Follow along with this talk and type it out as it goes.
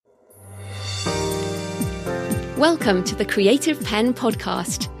Welcome to the Creative Pen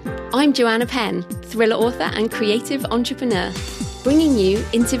podcast. I'm Joanna Penn, thriller author and creative entrepreneur, bringing you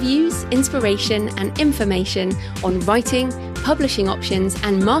interviews, inspiration and information on writing, publishing options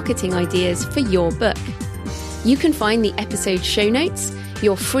and marketing ideas for your book. You can find the episode show notes,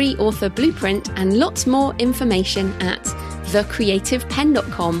 your free author blueprint and lots more information at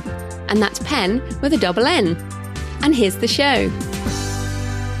thecreativepen.com, and that's pen with a double N. And here's the show.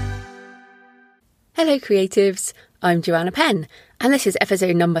 Hello creatives, I'm Joanna Penn, and this is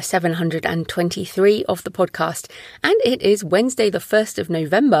episode number 723 of the podcast, and it is Wednesday the 1st of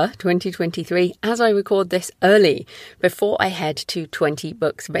November 2023 as I record this early before I head to 20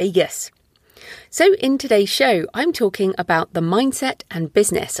 Books Vegas. So in today's show, I'm talking about the mindset and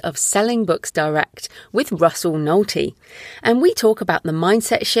business of selling books direct with Russell Nohelty. And we talk about the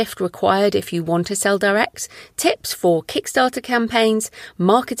mindset shift required if you want to sell direct, tips for Kickstarter campaigns,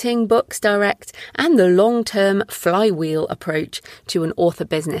 marketing books direct, and the long-term flywheel approach to an author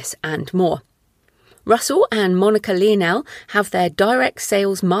business and more. Russell and Monica Leonel have their Direct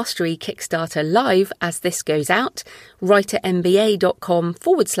Sales Mastery Kickstarter live as this goes out.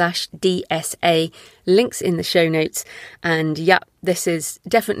 writermba.com/DSA. Links in the show notes. And yeah, this is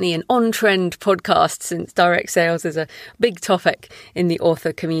definitely an on-trend podcast since direct sales is a big topic in the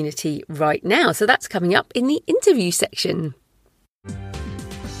author community right now. So that's coming up in the interview section.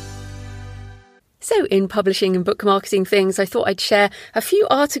 So in publishing and book marketing things, I thought I'd share a few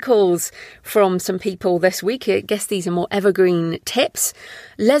articles from some people this week. I guess these are more evergreen tips.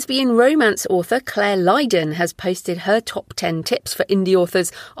 Lesbian romance author Claire Lydon has posted her top 10 tips for indie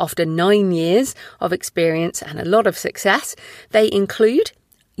authors after 9 years of experience and a lot of success. They include: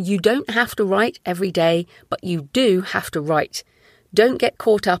 you don't have to write every day, but you do have to write. Don't get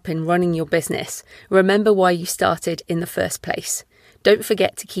caught up in running your business. Remember why you started in the first place. Don't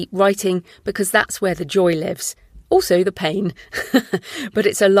forget to keep writing because that's where the joy lives. Also the pain. But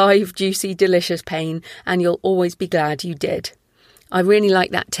it's a live, juicy, delicious pain, and you'll always be glad you did. I really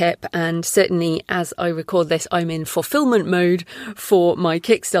like that tip, and certainly as I record this, I'm in fulfillment mode for my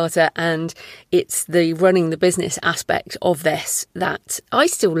Kickstarter, and it's the running the business aspect of this that I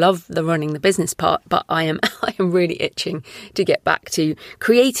still love the running the business part, but I am really itching to get back to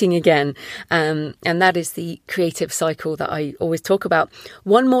creating again, and that is the creative cycle that I always talk about.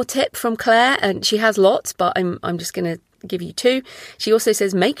 One more tip from Claire, and she has lots, but I'm just going to give you two. She also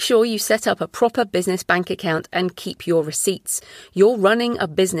says, make sure you set up a proper business bank account and keep your receipts. You're running a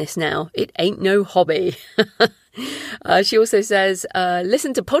business now. It ain't no hobby. She also says,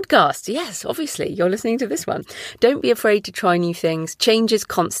 listen to podcasts. Yes, obviously, you're listening to this one. Don't be afraid to try new things. Change is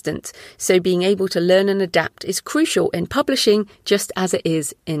constant. So being able to learn and adapt is crucial in publishing, just as it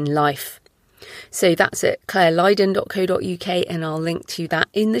is in life. So that's at clairelydon.co.uk, and I'll link to that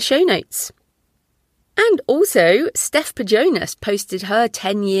in the show notes. And also, Steph Pajonas posted her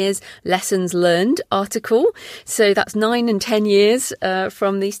 10 years lessons learned article. So that's 9 and 10 years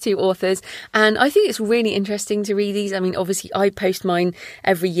from these two authors. And I think it's really interesting to read these. I mean, obviously, I post mine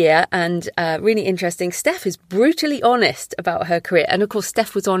every year, and really interesting. Steph is brutally honest about her career. And of course,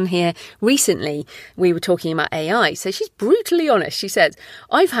 Steph was on here recently. We were talking about AI. So she's brutally honest. She says,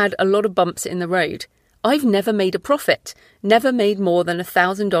 I've had a lot of bumps in the road. I've never made a profit, never made more than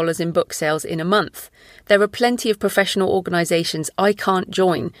 $1,000 in book sales in a month. There are plenty of professional organisations I can't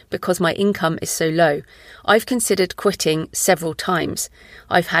join because my income is so low. I've considered quitting several times.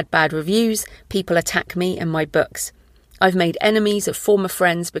 I've had bad reviews, people attack me and my books. I've made enemies of former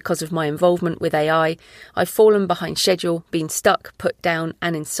friends because of my involvement with AI. I've fallen behind schedule, been stuck, put down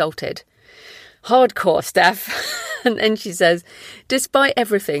and insulted. Hardcore, Steph. And then she says, despite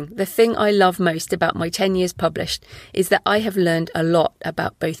everything, the thing I love most about my 10 years published is that I have learned a lot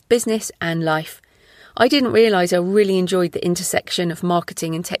about both business and life. I didn't realise I really enjoyed the intersection of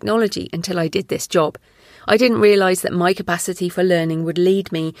marketing and technology until I did this job. I didn't realise that my capacity for learning would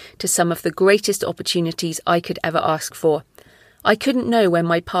lead me to some of the greatest opportunities I could ever ask for. I couldn't know where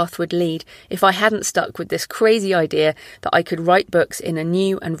my path would lead if I hadn't stuck with this crazy idea that I could write books in a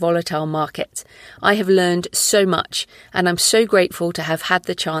new and volatile market. I have learned so much, and I'm so grateful to have had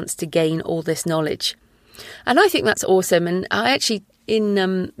the chance to gain all this knowledge. And I think that's awesome. And I actually,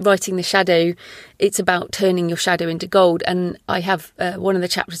 in writing The Shadow, it's about turning your shadow into gold. And I have one of the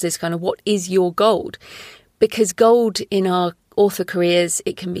chapters is kind of, what is your gold? Because gold in our author careers,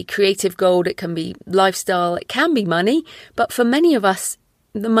 it can be creative gold, it can be lifestyle, it can be money, but for many of us,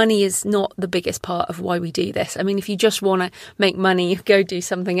 the money is not the biggest part of why we do this. I mean, if you just want to make money, go do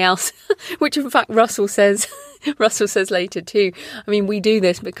something else, which in fact Russell says later too. I mean, we do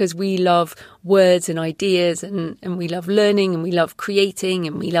this because we love words and ideas and we love learning and we love creating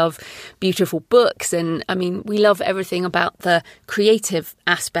and we love beautiful books. And I mean, we love everything about the creative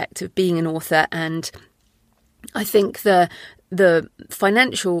aspect of being an author. And I think the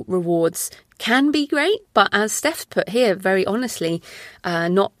financial rewards can be great, but as Steph's put here, very honestly,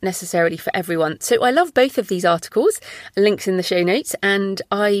 not necessarily for everyone. So I love both of these articles, links in the show notes, and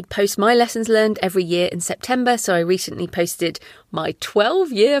I post my lessons learned every year in September. So I recently posted my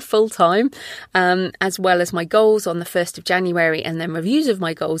 12-year full-time, as well as my goals on the 1st of January, and then reviews of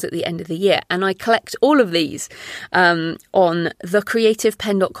my goals at the end of the year. And I collect all of these on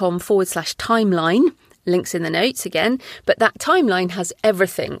thecreativepen.com/timeline. Links in the notes again, but that timeline has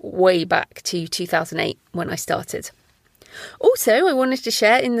everything way back to 2008 when I started. Also, I wanted to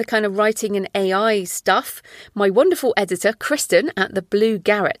share in the kind of writing and AI stuff, my wonderful editor, Kristen at the Blue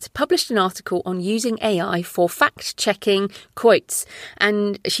Garret, published an article on using AI for fact-checking quotes.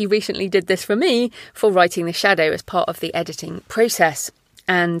 And she recently did this for me for Writing the Shadow as part of the editing process.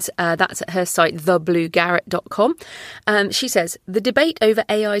 And that's at her site, thebluegarret.com. She says, the debate over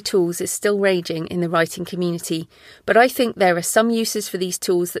AI tools is still raging in the writing community, but I think there are some uses for these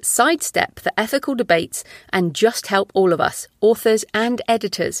tools that sidestep the ethical debates and just help all of us, authors and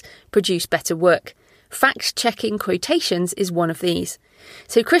editors, produce better work. Fact-checking quotations is one of these.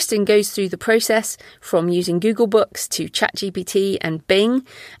 So Kristen goes through the process from using Google Books to ChatGPT and Bing.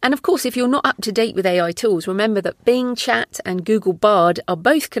 And of course, if you're not up to date with AI tools, remember that Bing Chat and Google Bard are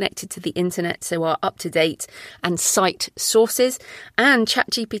both connected to the internet, so are up to date and cite sources. And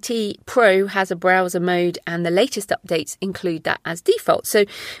ChatGPT Pro has a browser mode, and the latest updates include that as default. So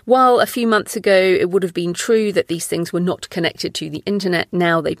while a few months ago it would have been true that these things were not connected to the internet,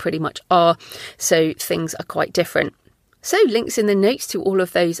 now they pretty much are. So things are quite different. So links in the notes to all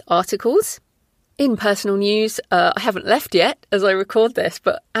of those articles. In personal news, I haven't left yet as I record this,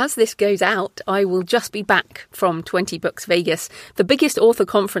 but as this goes out, I will just be back from 20 Books Vegas, the biggest author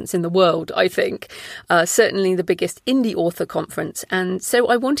conference in the world, I think. Certainly the biggest indie author conference. And so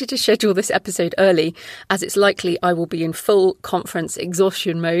I wanted to schedule this episode early, as it's likely I will be in full conference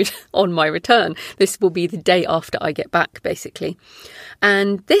exhaustion mode on my return. This will be the day after I get back, basically.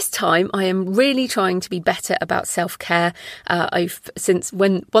 And this time I am really trying to be better about self-care.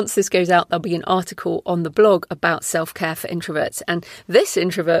 Once this goes out, there'll be an article on the blog about self-care for introverts. And this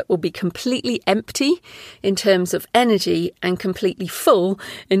introvert will be completely empty in terms of energy and completely full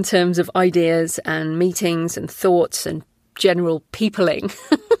in terms of ideas and meetings and thoughts and general peopling.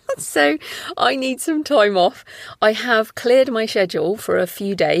 So I need some time off. I have cleared my schedule for a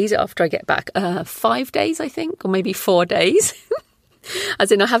few days after I get back. 5 days, I think, or maybe 4 days.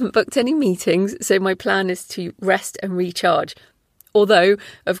 As in, I haven't booked any meetings, so my plan is to rest and recharge. Although,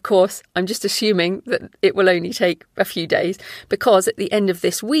 of course, I'm just assuming that it will only take a few days, because at the end of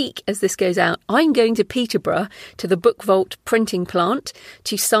this week, as this goes out, I'm going to Peterborough to the Book Vault printing plant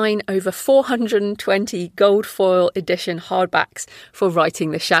to sign over 420 gold foil edition hardbacks for Writing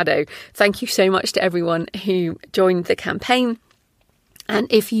the Shadow. Thank you so much to everyone who joined the campaign. And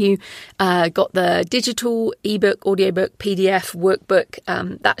if you got the digital, ebook, audiobook, PDF, workbook,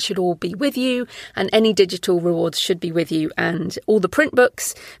 that should all be with you. And any digital rewards should be with you. And all the print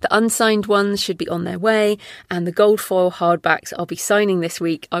books, the unsigned ones, should be on their way. And the gold foil hardbacks I'll be signing this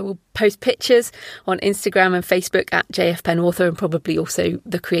week. I will post pictures on Instagram and Facebook at JF Pen Author, and probably also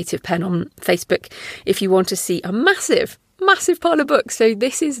the Creative Pen on Facebook if you want to see a massive pile of books. So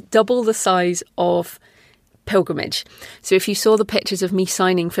this is double the size of Pilgrimage. So if you saw the pictures of me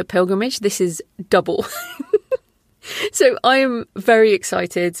signing for Pilgrimage, this is double. So I am very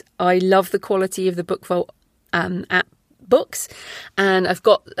excited. I love the quality of the Book Vault app books, and I've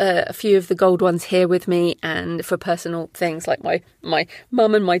got a few of the gold ones here with me, and for personal things like my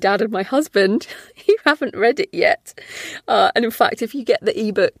mum and my dad and my husband who haven't read it yet. And in fact, if you get the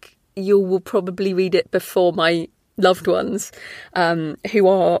ebook, you will probably read it before my loved ones who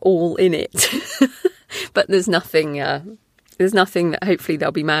are all in it. But there's nothing that hopefully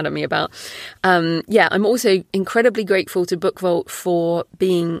they'll be mad at me about. I'm also incredibly grateful to Book Vault for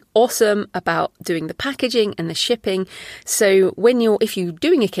being awesome about doing the packaging and the shipping. So if you're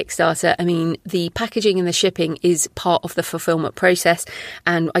doing a Kickstarter, I mean, the packaging and the shipping is part of the fulfillment process.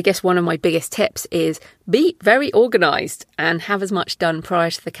 And I guess one of my biggest tips is be very organised and have as much done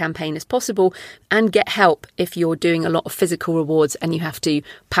prior to the campaign as possible, and get help if you're doing a lot of physical rewards and you have to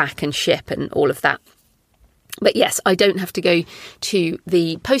pack and ship and all of that. But yes, I don't have to go to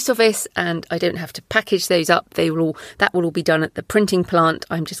the post office and I don't have to package those up. That will all be done at the printing plant.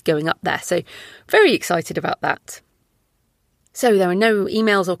 I'm just going up there. So very excited about that. So there are no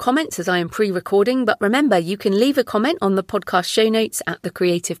emails or comments as I am pre-recording, but remember you can leave a comment on the podcast show notes at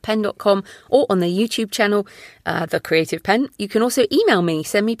thecreativepen.com or on the YouTube channel, The Creative Pen. You can also email me,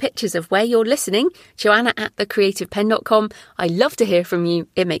 send me pictures of where you're listening, joanna@thecreativepen.com. I love to hear from you.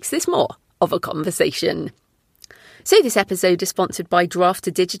 It makes this more of a conversation. So this episode is sponsored by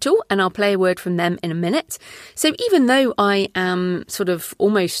Drafter Digital, and I'll play a word from them in a minute. So even though I am sort of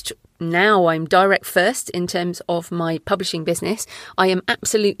almost now I'm direct first in terms of my publishing business, I am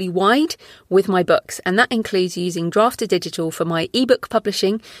absolutely wide with my books, and that includes using Drafter Digital for my ebook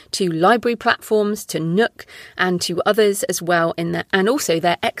publishing to library platforms, to Nook and to others as well, and also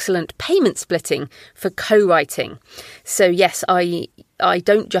their excellent payment splitting for co-writing. So yes, I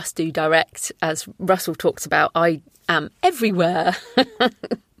don't just do direct, as Russell talks about, I am everywhere.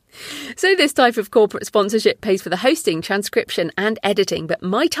 So this type of corporate sponsorship pays for the hosting, transcription and editing, but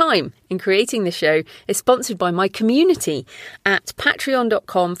my time in creating the show is sponsored by my community at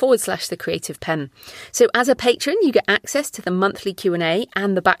patreon.com/thecreativepen. So as a patron, you get access to the monthly Q&A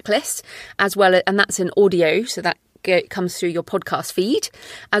and the backlist, as well as, and that's an audio, so that comes through your podcast feed,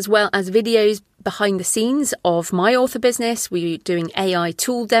 as well as videos behind the scenes of my author business. We're doing AI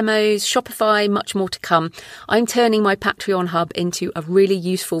tool demos, Shopify, much more to come. I'm turning my Patreon hub into a really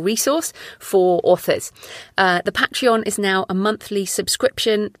useful resource for authors. The Patreon is now a monthly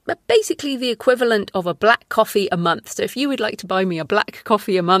subscription, but basically the equivalent of a black coffee a month. So if you would like to buy me a black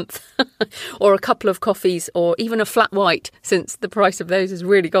coffee a month or a couple of coffees or even a flat white, since the price of those has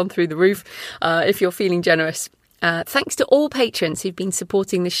really gone through the roof, if you're feeling generous. Thanks to all patrons who've been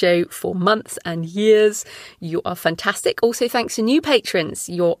supporting the show for months and years. You are fantastic. Also, thanks to new patrons.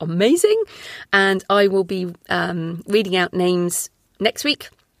 You're amazing. And I will be reading out names next week.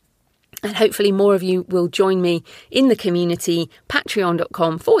 And hopefully more of you will join me in the community,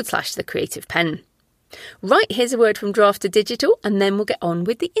 patreon.com/thecreativepen. Right, here's a word from Drafter Digital, and then we'll get on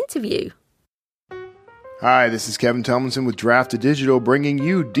with the interview. Hi, this is Kevin Tomlinson with Drafter Digital, bringing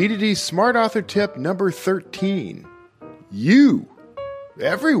you D2D Smart Author Tip number 13. You,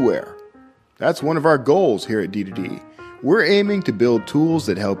 everywhere. That's one of our goals here at D2D. We're aiming to build tools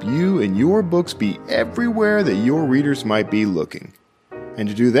that help you and your books be everywhere that your readers might be looking. And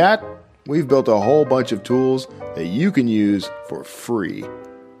to do that, we've built a whole bunch of tools that you can use for free.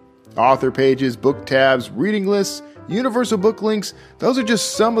 Author pages, book tabs, reading lists, universal book links, those are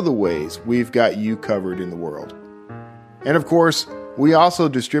just some of the ways we've got you covered in the world. And of course, we also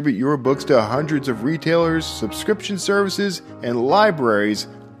distribute your books to hundreds of retailers, subscription services, and libraries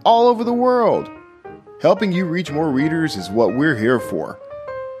all over the world. Helping you reach more readers is what we're here for.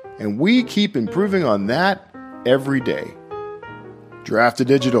 And we keep improving on that every day. Drafter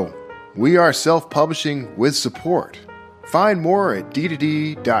Digital. We are self-publishing with support. Find more at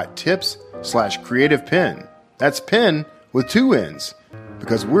d2d.tips/creativepen. That's pen with 2 N's,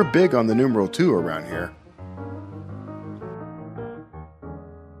 because we're big on the numeral 2 around here.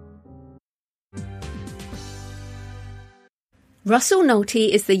 Russell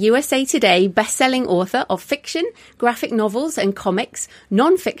Nohelty is the USA Today best-selling author of fiction, graphic novels and comics,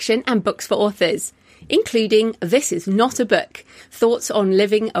 non-fiction and books for authors, including This Is Not a Book, Thoughts on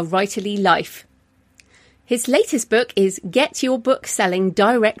Living a Writerly Life. His latest book is Get Your Book Selling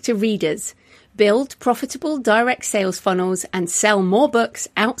Direct to Readers. Build profitable direct sales funnels and sell more books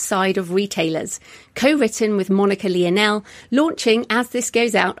outside of retailers. Co-written with Monica Lionel, launching as this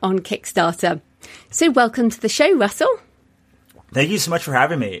goes out on Kickstarter. So welcome to the show, Russell. Thank you so much for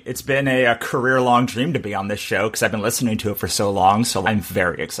having me. It's been a career-long dream to be on this show because I've been listening to it for so long, so I'm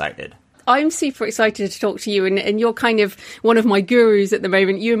very excited. I'm super excited to talk to you, and you're kind of one of my gurus at the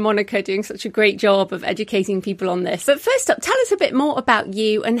moment. You and Monica are doing such a great job of educating people on this. But first up, tell us a bit more about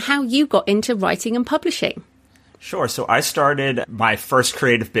you and how you got into writing and publishing. Sure. So I started my first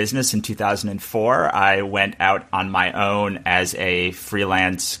creative business in 2004. I went out on my own as a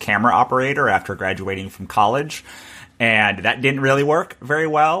freelance camera operator after graduating from college. And that didn't really work very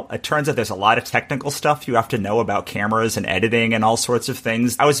well. It turns out there's a lot of technical stuff you have to know about cameras and editing and all sorts of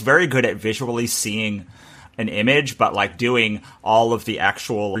things. I was very good at visually seeing an image, but like doing all of the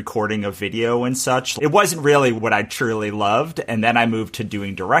actual recording of video and such, it wasn't really what I truly loved. And then I moved to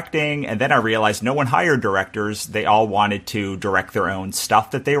doing directing. And then I realized no one hired directors. They all wanted to direct their own stuff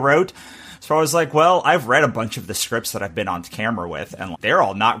that they wrote. So I was like, well, I've read a bunch of the scripts that I've been on camera with, and they're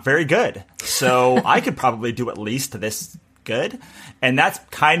all not very good. So I could probably do at least this good. And that's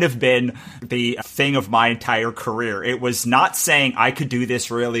kind of been the thing of my entire career. It was not saying I could do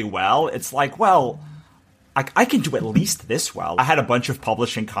this really well. It's like, well, I can do at least this well. I had a bunch of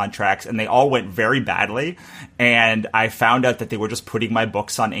publishing contracts and they all went very badly. And I found out that they were just putting my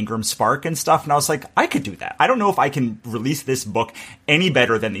books on Ingram Spark and stuff. And I was like, I could do that. I don't know if I can release this book any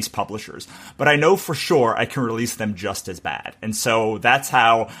better than these publishers, but I know for sure I can release them just as bad. And so that's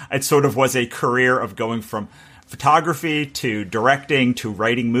how it sort of was a career of going from photography to directing to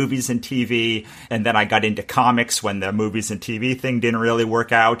writing movies and TV. And then I got into comics when the movies and TV thing didn't really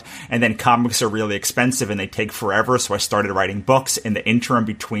work out. And then comics are really expensive and they take forever. So I started writing books in the interim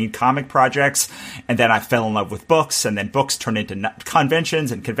between comic projects. And then I fell in love with books, and then books turned into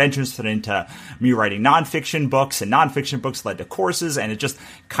conventions, and conventions turned into me writing nonfiction books, and nonfiction books led to courses. And it just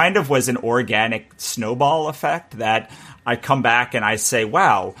kind of was an organic snowball effect that I come back and I say,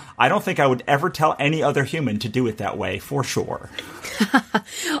 wow, I don't think I would ever tell any other human to do it that way, for sure.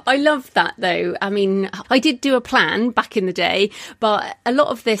 I love that, though. I mean, I did do a plan back in the day, but a lot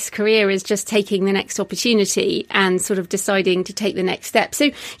of this career is just taking the next opportunity and sort of deciding to take the next step. So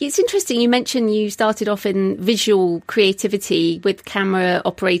it's interesting. You mentioned you started off in visual creativity with camera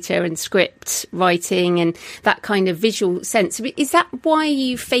operator and script writing and that kind of visual sense. Is that why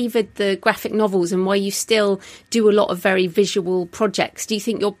you favoured the graphic novels and why you still do a lot of very visual projects? Do you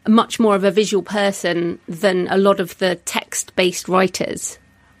think you're much more of a visual person than a lot of the text-based writers?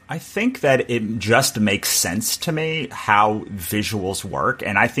 I think that it just makes sense to me how visuals work.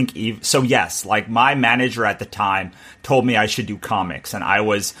 And I think, so yes, like my manager at the time told me I should do comics. And I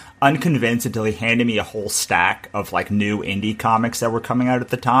was unconvinced until he handed me a whole stack of like new indie comics that were coming out at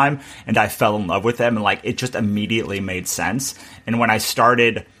the time. And I fell in love with them. And like, it just immediately made sense. And when I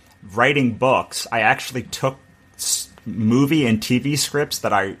started writing books, I actually took movie and TV scripts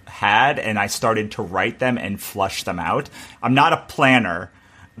that I had and I started to write them and flush them out. I'm not a planner,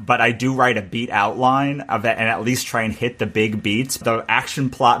 but I do write a beat outline of it and at least try and hit the big beats, the action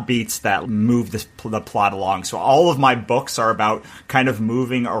plot beats that move the plot along. So all of my books are about kind of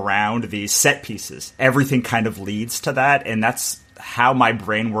moving around these set pieces. Everything kind of leads to that, and that's how my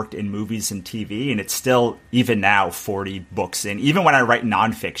brain worked in movies and TV, and it's still, even now, 40 books in. Even when I write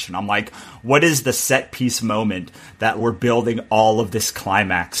nonfiction, I'm like, what is the set piece moment that we're building all of this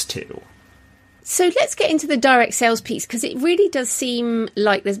climax to? So let's get into the direct sales piece, because it really does seem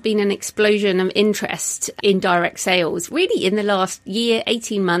like there's been an explosion of interest in direct sales, really in the last year,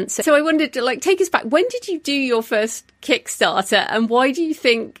 18 months. So I wanted to take us back. When did you do your first Kickstarter, and why do you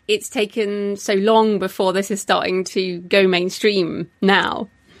think it's taken so long before this is starting to go mainstream now?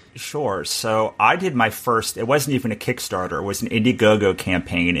 Sure. So I did my first, it wasn't even a Kickstarter, it was an Indiegogo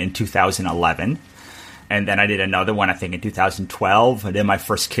campaign in 2011. And then I did another one, I think, in 2012. I did my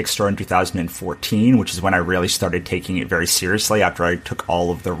first Kickstarter in 2014, which is when I really started taking it very seriously after I took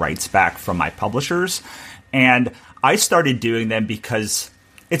all of the rights back from my publishers. And I started doing them because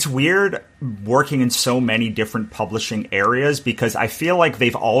it's weird working in so many different publishing areas, because I feel like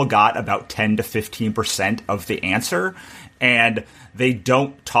they've all got about 10 to 15% of the answer, and they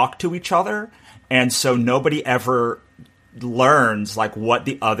don't talk to each other. And so nobody ever learns like what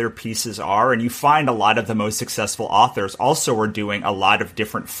the other pieces are, and you find a lot of the most successful authors also are doing a lot of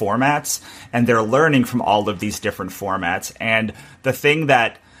different formats, and they're learning from all of these different formats. And the thing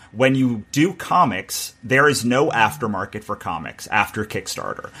that when you do comics, there is no aftermarket for comics after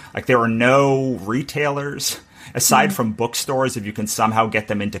Kickstarter. Like, there are no retailers aside from bookstores, if you can somehow get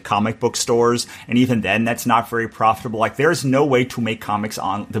them into comic book stores, and even then that's not very profitable. Like, there's no way to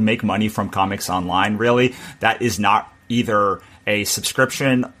make money from comics online, really. That is not either a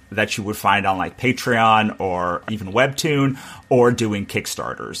subscription that you would find on like Patreon or even Webtoon, or doing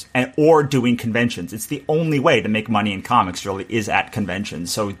Kickstarters or doing conventions. It's the only way to make money in comics really is at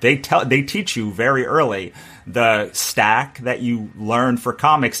conventions. So they teach you very early. The stack that you learn for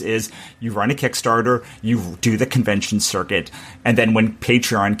comics is you run a Kickstarter, you do the convention circuit, and then when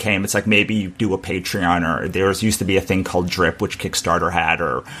Patreon came, it's like maybe you do a Patreon, or there's used to be a thing called Drip, which Kickstarter had,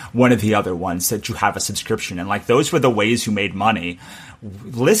 or one of the other ones that you have a subscription. And like, those were the ways you made money.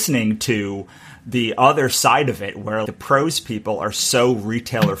 Listening to the other side of it, where the prose people are so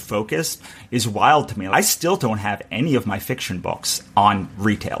retailer focused, is wild to me. I still don't have any of my fiction books on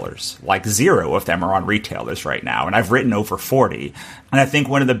retailers. Like, 0 of them are on retailers right now, and I've written over 40. And I think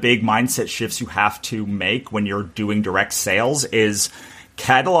one of the big mindset shifts you have to make when you're doing direct sales is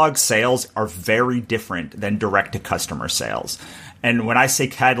catalog sales are very different than direct to customer sales. And when I say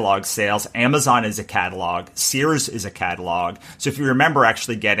catalog sales, Amazon is a catalog, Sears is a catalog. So if you remember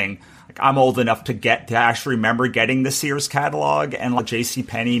actually getting, like, I'm old enough to actually remember getting the Sears catalog and like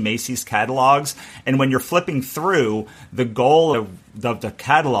JCPenney, Macy's catalogs. And when you're flipping through, the goal of the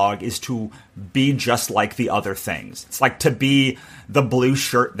catalog is to be just like the other things. It's like to be the blue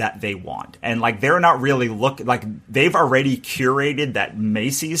shirt that they want. And like they're not really like they've already curated that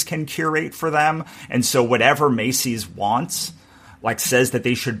Macy's can curate for them. And so whatever Macy's wants, like says that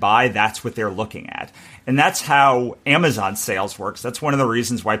they should buy, that's what they're looking at. And that's how Amazon sales works. That's one of the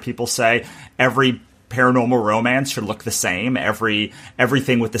reasons why people say every paranormal romance should look the same.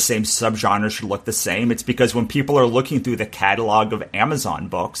 Everything with the same subgenre should look the same. It's because when people are looking through the catalog of Amazon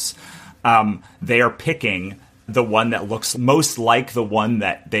books, they are picking the one that looks most like the one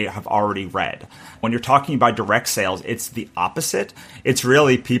that they have already read. When you're talking about direct sales, it's the opposite. It's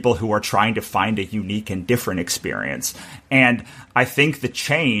really people who are trying to find a unique and different experience. And I think the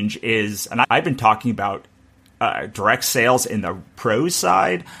change is, and I've been talking about direct sales in the pros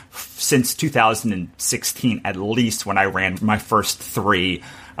side since 2016, at least, when I ran my first 3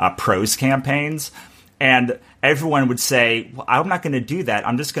 pros campaigns. And everyone would say, well, I'm not going to do that.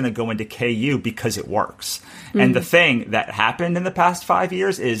 I'm just going to go into KU because it works. Mm-hmm. And the thing that happened in the past 5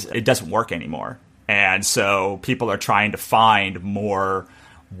 years is it doesn't work anymore. And so people are trying to find more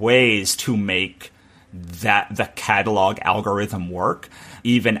ways to make the catalog algorithm work,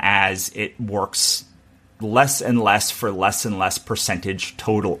 even as it works less and less for less and less percentage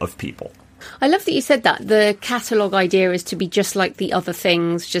total of people. I love that you said that. The catalogue idea is to be just like the other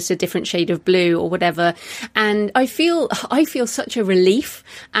things, just a different shade of blue or whatever. And I feel such a relief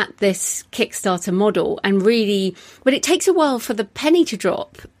at this Kickstarter model, and really, but it takes a while for the penny to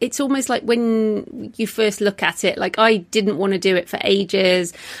drop. It's almost like when you first look at it, like I didn't want to do it for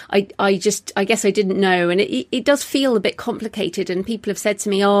ages. I guess I didn't know. And it does feel a bit complicated. And people have said to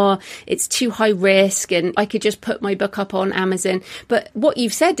me, oh, it's too high risk and I could just put my book up on Amazon. But what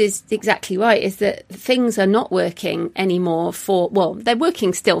you've said is exactly right, is that things are not working anymore they're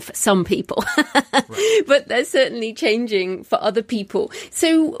working still for some people, right, but they're certainly changing for other people.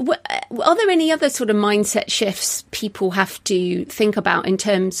 So are there any other sort of mindset shifts people have to think about in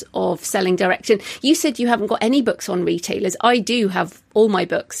terms of selling direct? And you said you haven't got any books on retailers. I do have all my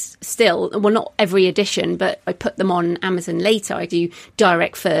books still. Well, not every edition, but I put them on Amazon later. I do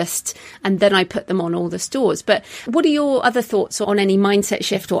direct first, and then I put them on all the stores. But what are your other thoughts on any mindset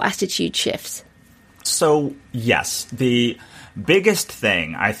shift or attitude shifts? So, yes, the biggest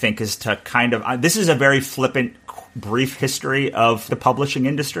thing, I think, is to kind of, this is a very flippant, brief history of the publishing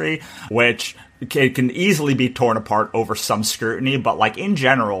industry, which it can easily be torn apart over some scrutiny. But like in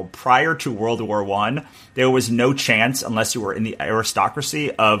general, prior to World War I, there was no chance, unless you were in the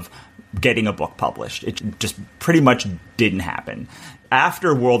aristocracy, of getting a book published. It just pretty much didn't happen.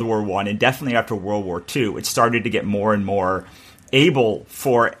 After World War I, and definitely after World War II, it started to get more and more able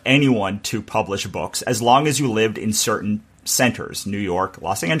for anyone to publish books as long as you lived in certain centers: New York,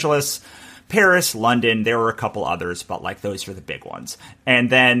 Los Angeles, Paris, London. There were a couple others, but like those were the big ones. And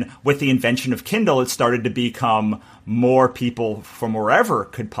then with the invention of Kindle, it started to become more people from wherever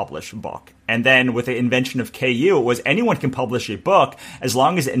could publish a book. And then with the invention of KU, it was anyone can publish a book as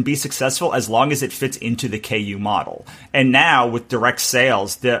long as and be successful as long as it fits into the KU model. And now with direct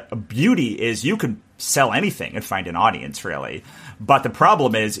sales, the beauty is you could sell anything and find an audience, really. But the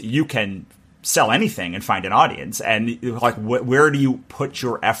problem is you can sell anything and find an audience. And like, where do you put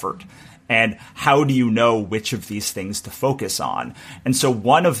your effort? And how do you know which of these things to focus on? And so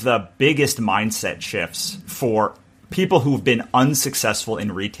one of the biggest mindset shifts for people who've been unsuccessful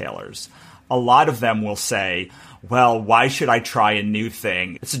in retailers, a lot of them will say, well, why should I try a new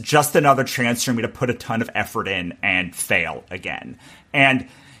thing? It's just another chance for me to put a ton of effort in and fail again. And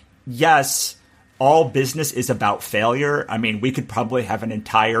yes, all business is about failure. I mean, we could probably have an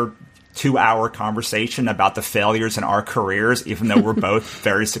entire 2-hour conversation about the failures in our careers, even though we're both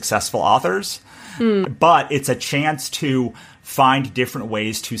very successful authors. But it's a chance to find different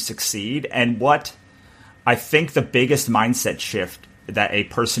ways to succeed. And what I think the biggest mindset shift that a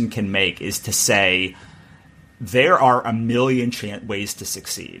person can make is to say, there are a million ways to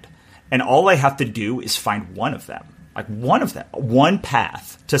succeed. And all I have to do is find one of them. Like one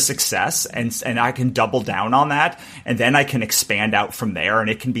path to success, and I can double down on that, and then I can expand out from there, and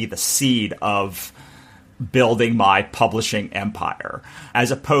it can be the seed of building my publishing empire.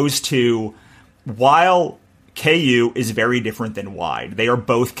 As opposed to, while KU is very different than Wide, they are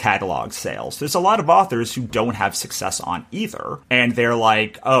both catalog sales. There's a lot of authors who don't have success on either, and they're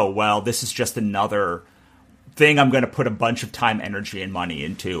like, oh, well, this is just another thing I'm going to put a bunch of time, energy, and money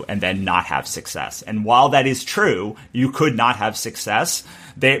into and then not have success. And while that is true, you could not have success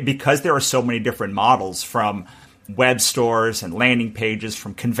because there are so many different models, from web stores and landing pages,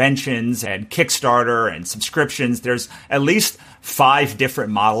 from conventions and Kickstarter and subscriptions. There's at least 5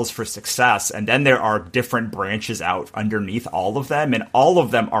 different models for success. And then there are different branches out underneath all of them. And all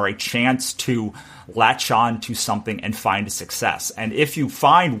of them are a chance to latch on to something and find a success. And if you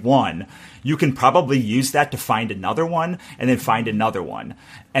find one, you can probably use that to find another one and then find another one.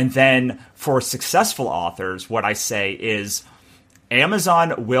 And then for successful authors, what I say is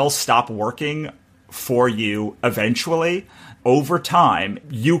Amazon will stop working for you eventually. Over time,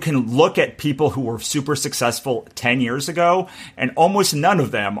 you can look at people who were super successful 10 years ago, and almost none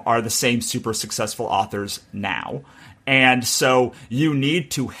of them are the same super successful authors now. And so you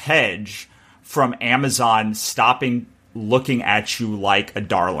need to hedge from Amazon stopping looking at you like a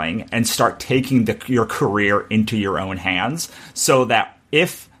darling and start taking your career into your own hands, so that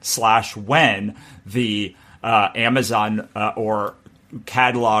if/when the Amazon or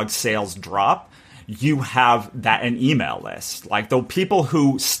catalog sales drop, you have an email list. Like, the people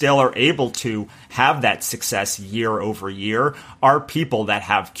who still are able to have that success year over year are people that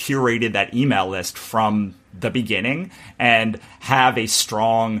have curated that email list from the beginning and have a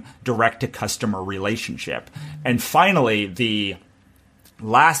strong direct-to-customer relationship. And finally, the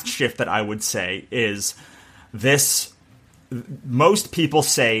last shift that I would say is this. Most people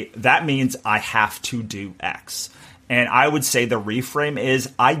say, that means I have to do X. And I would say the reframe is,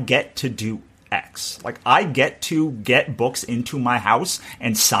 I get to do X. Like, I get to get books into my house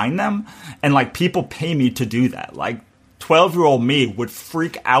and sign them. And like, people pay me to do that. Like, 12-year-old me would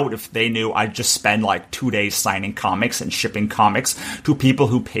freak out if they knew I'd just spend like 2 days signing comics and shipping comics to people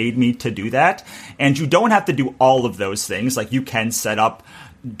who paid me to do that. And you don't have to do all of those things. Like, you can set up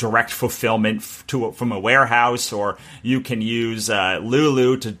direct fulfillment from a warehouse, or you can use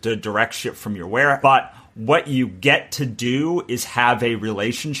Lulu to direct ship from your warehouse. But what you get to do is have a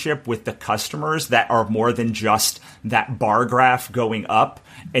relationship with the customers that are more than just that bar graph going up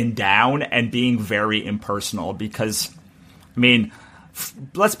and down and being very impersonal. Because, I mean,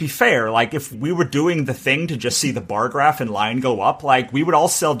 let's be fair. Like, if we were doing the thing to just see the bar graph and line go up, like, we would all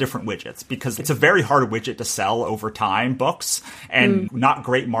sell different widgets, because it's a very hard widget to sell over time, books, and not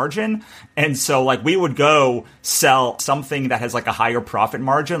great margin. And so, like, we would go sell something that has like a higher profit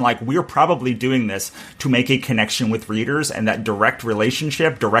margin. Like, we're probably doing this to make a connection with readers, and that direct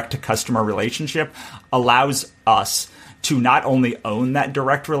relationship, direct to customer relationship, allows us to not only own that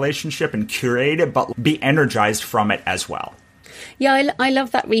direct relationship and curate it, but be energized from it as well. Yeah, I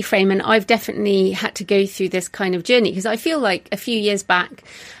love that reframe, and I've definitely had to go through this kind of journey, because I feel like a few years back,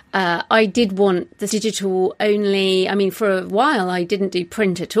 I did want the digital only. I mean, for a while, I didn't do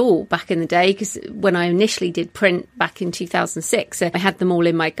print at all back in the day, because when I initially did print back in 2006, I had them all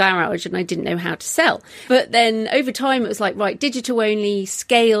in my garage and I didn't know how to sell. But then over time, it was like, right, digital only,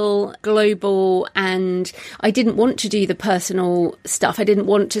 scale, global, and I didn't want to do the personal stuff. I didn't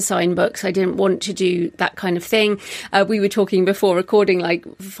want to sign books. I didn't want to do that kind of thing. We were talking before recording, like,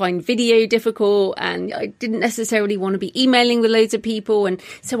 find video difficult, and I didn't necessarily want to be emailing with loads of people. And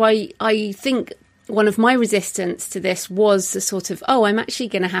so I think one of my resistance to this was the sort of, I'm actually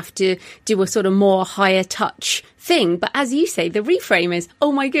going to have to do a sort of more higher touch thing. But as you say, the reframe is,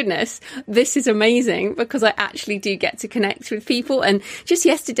 oh my goodness, this is amazing, because I actually do get to connect with people. And just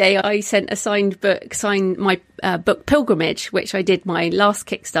yesterday, I sent a signed my book Pilgrimage, which I did my last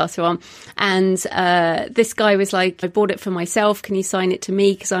Kickstarter on. And this guy was like, I bought it for myself. Can you sign it to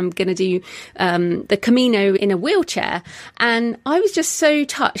me? Because I'm going to do the Camino in a wheelchair. And I was just so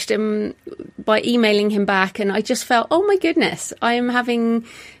touched by emailing him back. And I just felt, oh my goodness, I am having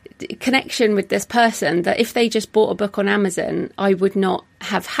connection with this person that if they just bought a book on Amazon, I would not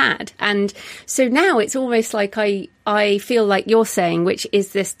have had. And so now it's almost like I feel like you're saying, which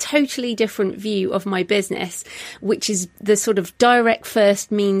is this totally different view of my business, which is the sort of direct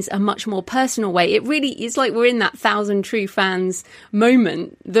first means a much more personal way. It really is like we're in that 1,000 true fans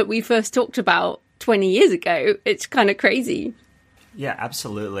moment that we first talked about 20 years ago. It's kind of crazy. Yeah,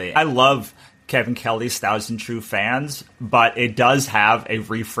 absolutely. I love Kevin Kelly's 1,000 True Fans, but it does have a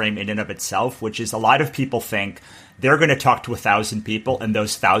reframe in and of itself, which is a lot of people think they're going to talk to 1,000 people and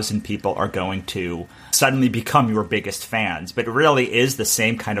those 1,000 people are going to suddenly become your biggest fans. But it really is the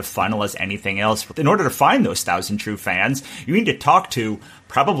same kind of funnel as anything else. In order to find those 1,000 true fans, you need to talk to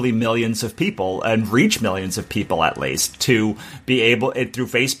probably millions of people and reach millions of people at least to be able, through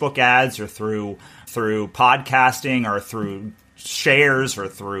Facebook ads or through podcasting or through shares or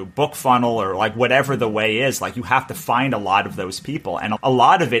through BookFunnel or like whatever the way is, like you have to find a lot of those people. And a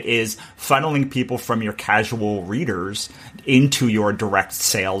lot of it is funneling people from your casual readers into your direct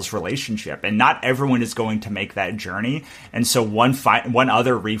sales relationship. And not everyone is going to make that journey. And so one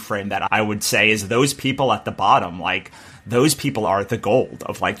other reframe that I would say is those people at the bottom, like those people are the gold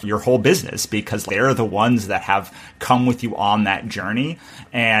of like your whole business, because they're the ones that have come with you on that journey.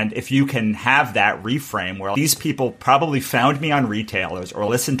 And if you can have that reframe where these people probably found me on Retailers or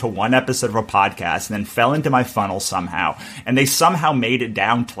listened to one episode of a podcast and then fell into my funnel somehow, and they somehow made it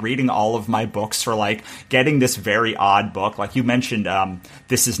down to reading all of my books or like getting this very odd book, like you mentioned,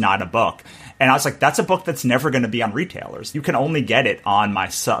 This Is Not a Book. And I was like, that's a book that's never going to be on Retailers. You can only get it on my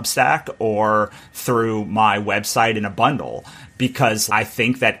Substack or through my website in a bundle, because I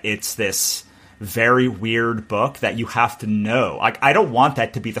think that it's this very weird book that you have to know. Like, I don't want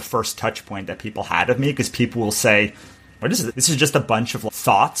that to be the first touch point that people had of me, because people will say, what is it? This is just a bunch of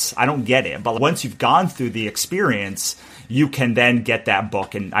thoughts. I don't get it. But once you've gone through the experience, you can then get that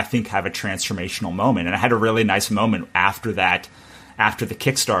book and I think have a transformational moment. And I had a really nice moment after that, after the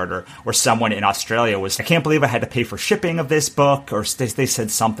Kickstarter, where someone in Australia was, I can't believe I had to pay for shipping of this book, or they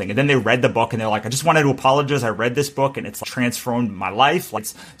said something. And then they read the book and they're like, I just wanted to apologize. I read this book and it's transformed my life. Like,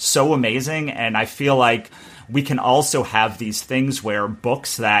 it's so amazing. And I feel like we can also have these things where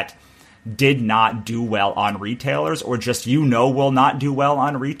books that did not do well on Retailers, or just, will not do well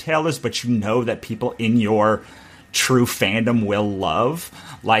on Retailers, but you know that people in your true fandom will love,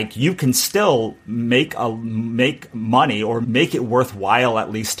 like you can still make money, or make it worthwhile at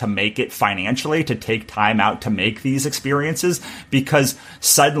least to make it financially, to take time out to make these experiences, because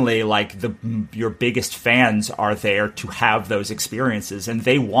suddenly like your biggest fans are there to have those experiences, and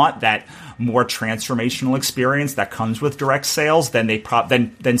they want that more transformational experience that comes with direct sales than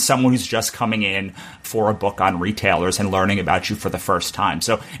than someone who's just coming in for a book on Retailers and learning about you for the first time.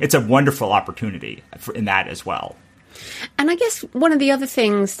 So it's a wonderful opportunity in that as well. And I guess one of the other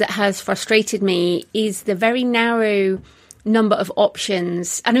things that has frustrated me is the very narrow number of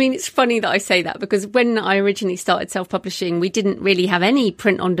options. And I mean, it's funny that I say that, because when I originally started self-publishing, we didn't really have any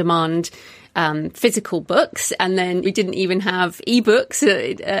print-on-demand physical books, and then we didn't even have ebooks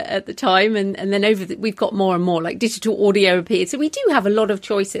at the time, and then we've got more and more, like digital audio appeared, so we do have a lot of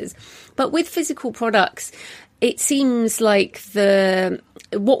choices. But with physical products, it seems like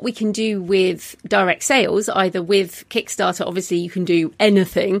what we can do with direct sales, either with Kickstarter, obviously you can do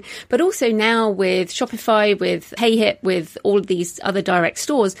anything, but also now with Shopify, with HeyHip, with all of these other direct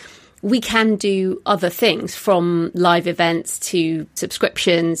stores, we can do other things, from live events to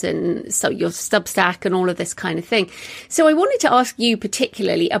subscriptions and so your Substack and all of this kind of thing. So I wanted to ask you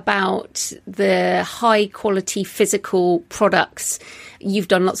particularly about the high quality physical products. You've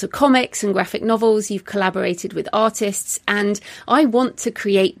done lots of comics and graphic novels. You've collaborated with artists, and I want to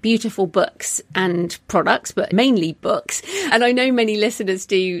create beautiful books and products, but mainly books. And I know many listeners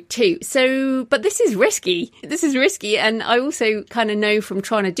do too. So, but this is risky. And I also kind of know from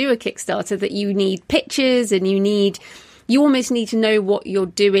trying to do a Kickstarter that you need pictures, and you almost need to know what you're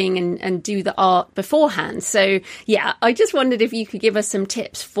doing and do the art beforehand. So yeah, I just wondered if you could give us some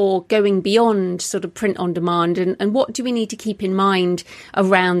tips for going beyond sort of print on demand, and what do we need to keep in mind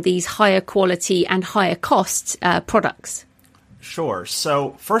around these higher quality and higher cost products? Sure.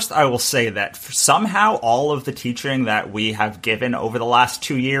 So first, I will say that somehow all of the teaching that we have given over the last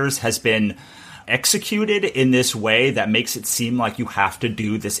 2 years has been executed in this way that makes it seem like you have to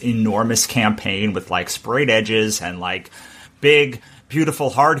do this enormous campaign with like sprayed edges and like big,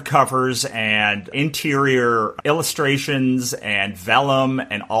 beautiful hardcovers and interior illustrations and vellum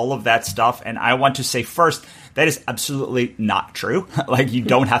and all of that stuff. And I want to say first, that is absolutely not true. Like, you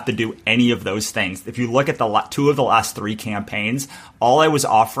don't have to do any of those things. If you look at the two of the last 3 campaigns, all I was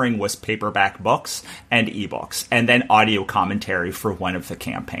offering was paperback books and ebooks, and then audio commentary for one of the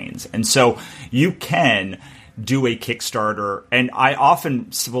campaigns. And so you can do a Kickstarter, and I often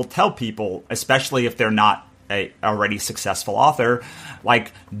will tell people, especially if they're not a already successful author,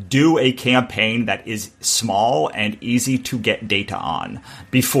 like, do a campaign that is small and easy to get data on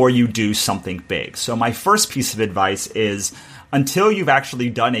before you do something big. So my first piece of advice is, until you've actually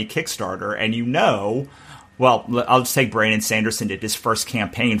done a Kickstarter and well, I'll just take Brandon Sanderson did his first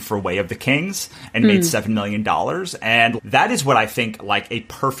campaign for Way of the Kings and made $7 million. And that is what I think like a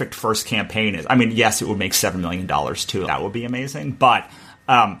perfect first campaign is. I mean, yes, it would make $7 million too. That would be amazing. But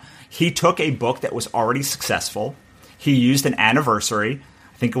he took a book that was already successful. He used an anniversary,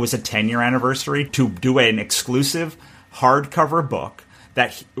 I think it was a 10-year anniversary, to do an exclusive hardcover book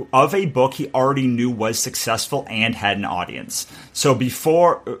of a book he already knew was successful and had an audience. So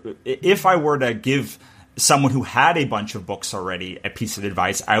if I were to give someone who had a bunch of books already a piece of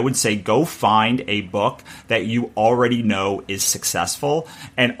advice, I would say go find a book that you already know is successful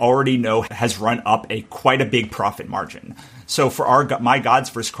and already know has run up quite a big profit margin. So for my God's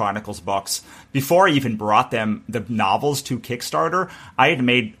First Chronicles books, before I even brought them the novels to Kickstarter, I had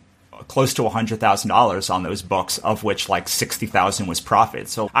made close to $100,000 on those books, of which like $60,000 was profit.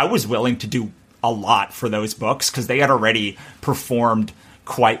 So I was willing to do a lot for those books because they had already performed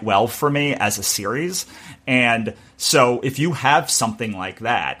quite well for me as a series. And so if you have something like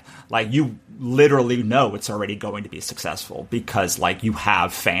that, like you literally know it's already going to be successful because like you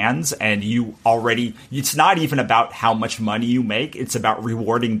have fans and you already, it's not even about how much money you make. It's about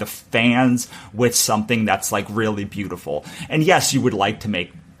rewarding the fans with something that's like really beautiful. And yes, you would like to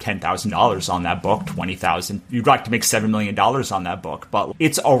make $10,000 on that book, $20,000. You'd like to make $7 million on that book, but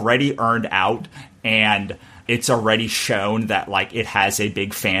it's already earned out and it's already shown that like it has a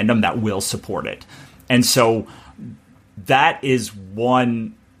big fandom that will support it. And so that is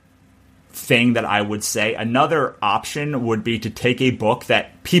one thing that I would say. Another option would be to take a book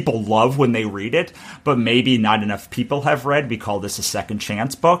that people love when they read it, but maybe not enough people have read. We call this a second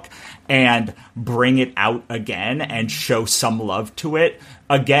chance book, and bring it out again and show some love to it.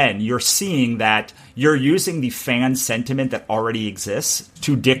 Again, you're seeing that you're using the fan sentiment that already exists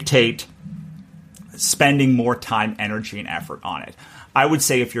to dictate spending more time, energy, and effort on it. I would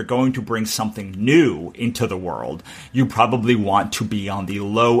say if you're going to bring something new into the world, you probably want to be on the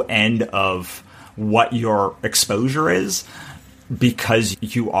low end of what your exposure is because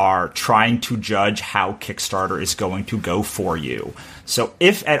you are trying to judge how Kickstarter is going to go for you. So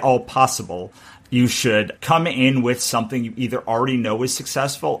if at all possible, you should come in with something you either already know is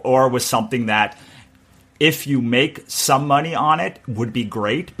successful or with something that if you make some money on it would be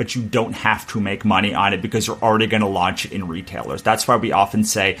great, but you don't have to make money on it because you're already going to launch it in retailers. That's why we often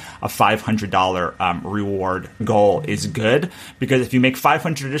say a $500 reward goal is good, because if you make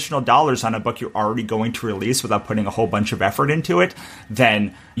 $500 additional dollars on a book you're already going to release without putting a whole bunch of effort into it,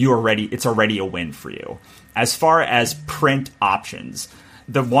 then it's already a win for you. As far as print options,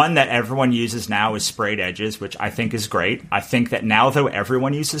 the one that everyone uses now is sprayed edges, which I think is great. I think that now, though,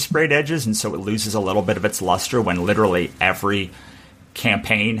 everyone uses sprayed edges, and so it loses a little bit of its luster when literally every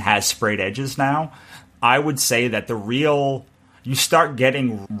campaign has sprayed edges now. I would say that you start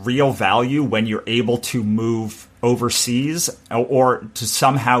getting real value when you're able to move overseas or to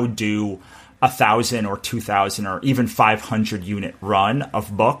somehow do 1,000 or 2,000 or even 500 unit run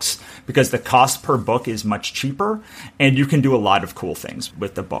of books, because the cost per book is much cheaper and you can do a lot of cool things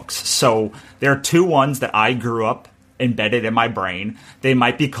with the books. So there are two ones that I grew up embedded in my brain. They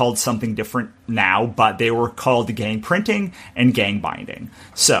might be called something different now, but they were called gang printing and gang binding.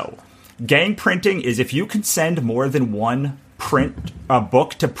 So gang printing is if you can send more than one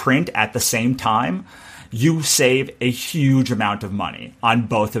book to print at the same time, you save a huge amount of money on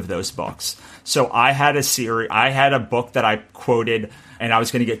both of those books. So I had a book that I quoted, and I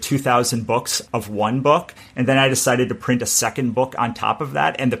was going to get 2,000 books of one book. And then I decided to print a second book on top of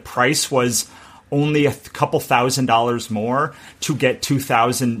that. And the price was only a couple $1,000s more to get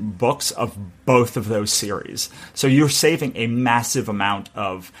 2,000 books of both of those series. So you're saving a massive amount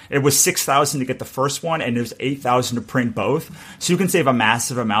it was 6,000 to get the first one and it was 8,000 to print both. So you can save a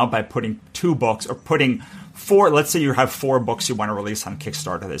massive amount by putting two books or putting four, let's say you have 4 books you want to release on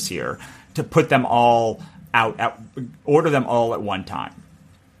Kickstarter this year, to put them all out, order them all at one time.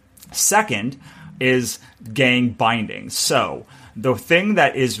 Second is gang binding. So the thing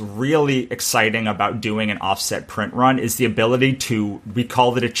that is really exciting about doing an offset print run is the ability we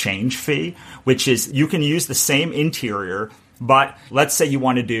call it a change fee, which is you can use the same interior, but let's say you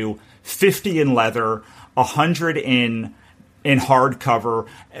want to do 50 in leather, 100 in hardcover,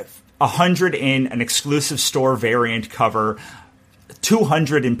 100 in an exclusive store variant cover,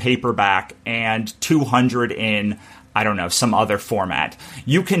 200 in paperback, and 200 in some other format.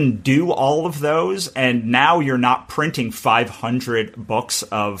 You can do all of those, and now you're not printing 500 books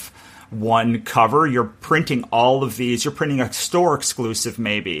of one cover. You're printing all of these. You're printing a store exclusive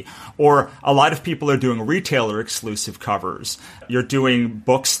maybe, or a lot of people are doing retailer exclusive covers. You're doing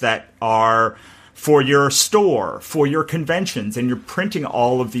books that are for your store, for your conventions, and you're printing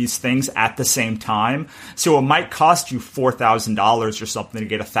all of these things at the same time. So it might cost you $4,000 or something to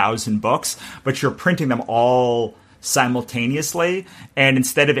get 1,000 books, but you're printing them all simultaneously, and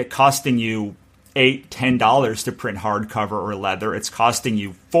instead of it costing you $8-10 to print hardcover or leather, it's costing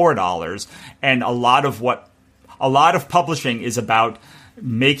you $4. And a lot of publishing is about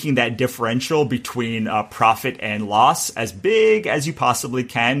making that differential between profit and loss as big as you possibly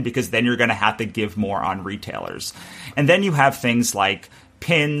can, because then you're going to have to give more on retailers. And then you have things like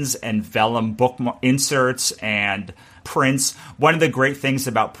pins and vellum book inserts and prints. One of the great things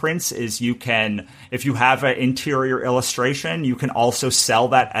about prints is you can, if you have an interior illustration, you can also sell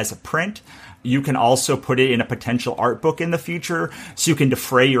that as a print. You can also put it in a potential art book in the future, so you can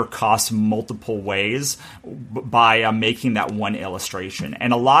defray your costs multiple ways by making that one illustration.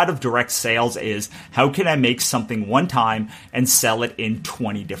 And a lot of direct sales is, how can I make something one time and sell it in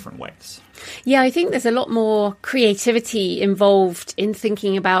 20 different ways? Yeah, I think there's a lot more creativity involved in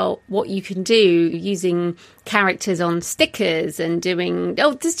thinking about what you can do using characters on stickers and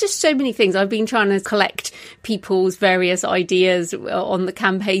there's just so many things. I've been trying to collect people's various ideas on the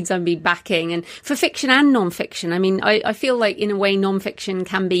campaigns I've been backing, and for fiction and non-fiction. I mean, I feel like in a way non-fiction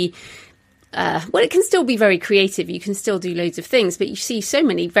can be it can still be very creative. You can still do loads of things, but you see so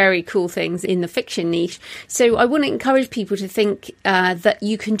many very cool things in the fiction niche. So I want to encourage people to think that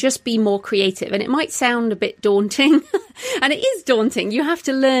you can just be more creative. And it might sound a bit daunting, and it is daunting. You have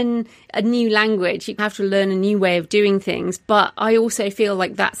to learn a new language. You have to learn a new way of doing things. But I also feel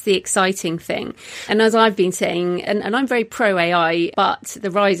like that's the exciting thing. And as I've been saying, and I'm very pro AI, but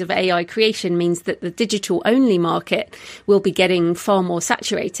the rise of AI creation means that the digital only market will be getting far more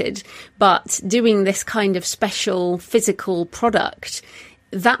saturated. But doing this kind of special physical product,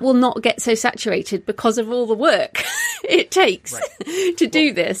 that will not get so saturated because of all the work it takes to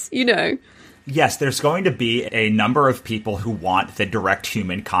do this, you know. Yes, there's going to be a number of people who want the direct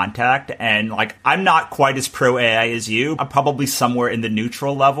human contact. And I'm not quite as pro AI as you. I'm probably somewhere in the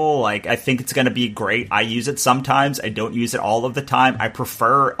neutral level. I think it's going to be great. I use it sometimes. I don't use it all of the time. I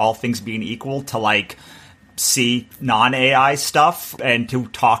prefer, all things being equal, to see non-AI stuff and to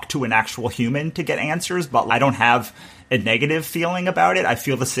talk to an actual human to get answers, but I don't have a negative feeling about it. I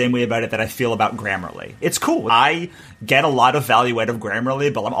feel the same way about it that I feel about Grammarly. It's cool. I get a lot of value out of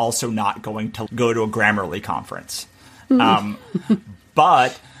Grammarly, but I'm also not going to go to a Grammarly conference.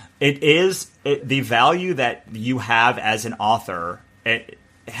 But the value that you have as an author, it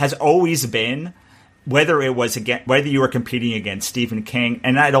has always been, whether you were competing against Stephen King,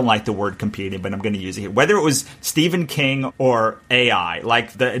 and I don't like the word competing, but I'm going to use it here. Whether it was Stephen King or AI,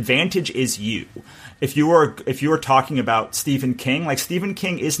 the advantage is you. If you were talking about Stephen King, Stephen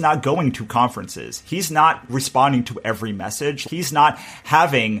King is not going to conferences. He's not responding to every message. He's not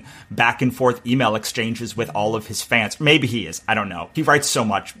having back and forth email exchanges with all of his fans. Maybe he is. I don't know. He writes so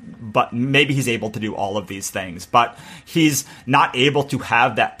much, but maybe he's able to do all of these things. But he's not able to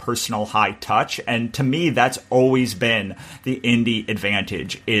have that personal high touch. And to me, that's always been the indie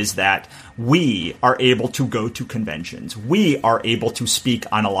advantage, is that we are able to go to conventions. We are able to speak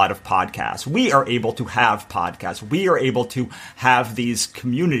on a lot of podcasts. We are able to have podcasts. We are able to have these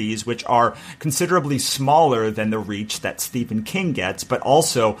communities, which are considerably smaller than the reach that Stephen King gets, but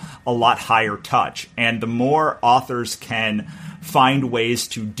also a lot higher touch. And the more authors can find ways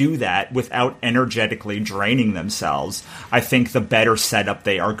to do that without energetically draining themselves, I think the better setup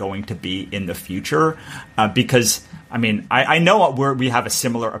they are going to be in the future. Because I know we have a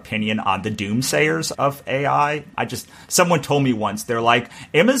similar opinion on the doomsayers of AI. Someone told me once, they're like,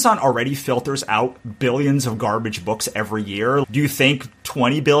 Amazon already filters out billions of garbage books every year. Do you think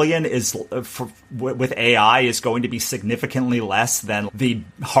 20 billion with AI is going to be significantly less than the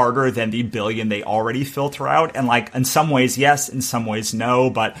billion they already filter out? And in some ways, yes, in some ways, no.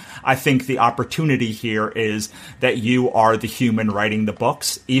 But I think the opportunity here is that you are the human writing the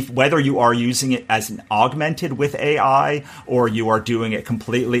books. Whether you are using it as an augmented with AI, or you are doing it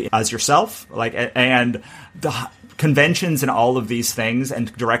completely as yourself, and the conventions and all of these things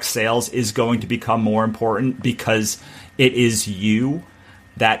and direct sales is going to become more important, because it is you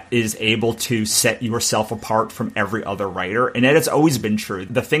that is able to set yourself apart from every other writer. And it has always been true.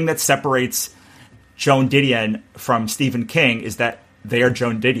 The thing that separates Joan Didion from Stephen King is that they are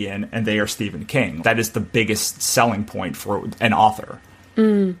Joan Didion and they are Stephen King. That is the biggest selling point for an author.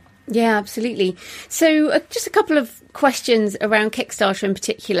 Yeah, absolutely. So just a couple of questions around Kickstarter in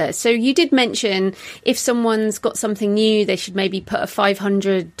particular. So you did mention if someone's got something new, they should maybe put a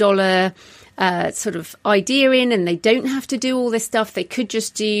 $500 sort of idea in, and they don't have to do all this stuff. They could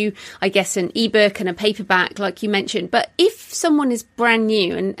just do, I guess, an ebook and a paperback, like you mentioned. But if someone is brand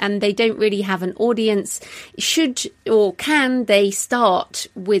new and they don't really have an audience, should or can they start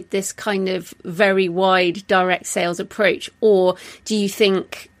with this kind of very wide direct sales approach? Or do you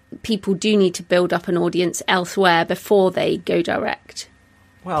think people do need to build up an audience elsewhere before they go direct?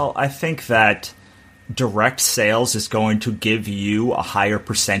 Well, I think that direct sales is going to give you a higher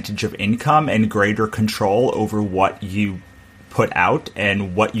percentage of income and greater control over what you put out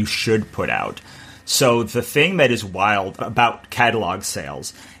and what you should put out. So the thing that is wild about catalog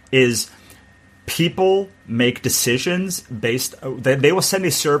sales is people make decisions they will send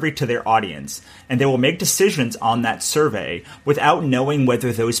a survey to their audience, and they will make decisions on that survey without knowing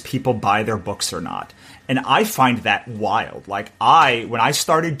whether those people buy their books or not. And I find that wild. Like, when I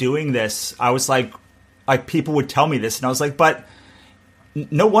started doing this, I was like people would tell me this, and I was like, but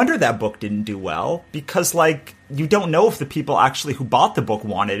no wonder that book didn't do well, because like, you don't know if the people actually who bought the book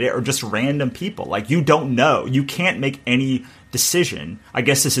wanted it or just random people. Like, you don't know. You can't make any decision. I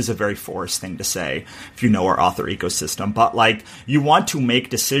guess this is a very Forrest thing to say if you know our author ecosystem, but like, you want to make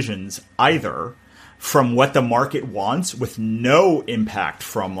decisions either from what the market wants with no impact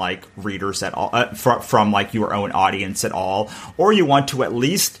from like readers at all, from like your own audience at all, or you want to at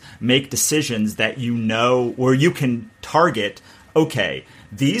least make decisions that you know where you can target, okay,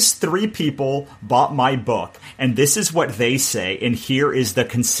 these 3 people bought my book, and this is what they say, and here is the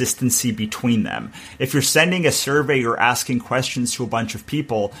consistency between them. If you're sending a survey or asking questions to a bunch of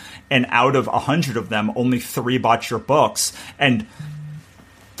people, and out of 100 of them, only 3 bought your books, and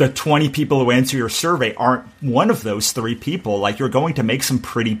the 20 people who answer your survey aren't one of those 3 people, like, you're going to make some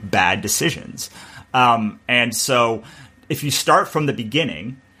pretty bad decisions. And so if you start from the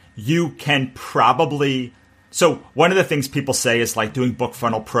beginning, you can probably... So one of the things people say is like doing book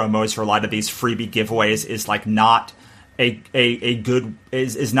funnel promos for a lot of these freebie giveaways is like not a good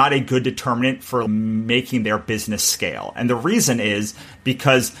determinant for making their business scale. And the reason is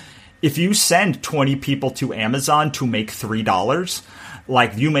because if you send 20 people to Amazon to make $3,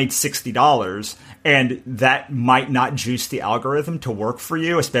 like, you made $60, and that might not juice the algorithm to work for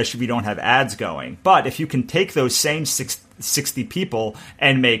you, especially if you don't have ads going. But if you can take those same 60 people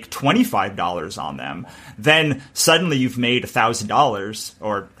and make $25 on them, then suddenly you've made $1,000,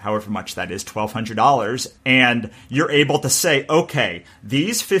 or however much that is, $1,200, and you're able to say, okay,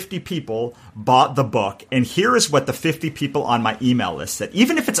 these 50 people bought the book, and here is what the 50 people on my email list said.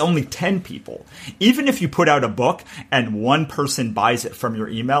 Even if it's only 10 people, even if you put out a book and one person buys it from your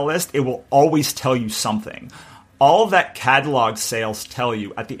email list, it will always tell you something. All that catalog sales tell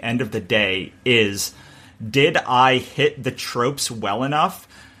you at the end of the day is, did I hit the tropes well enough?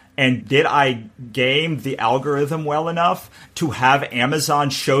 And did I game the algorithm well enough to have Amazon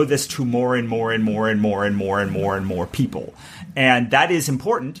show this to more and more and more and more and more and more and more people? And that is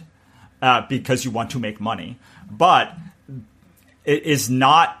important because you want to make money. But it is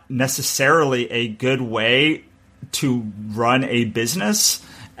not necessarily a good way to run a business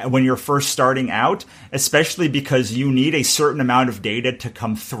when you're first starting out, especially because you need a certain amount of data to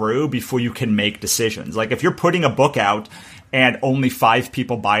come through before you can make decisions. Like, if you're putting a book out and only 5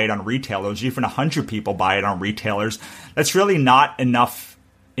 people buy it on retailers, even 100 people buy it on retailers, that's really not enough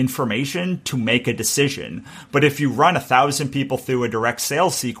information to make a decision. But if you run 1,000 people through a direct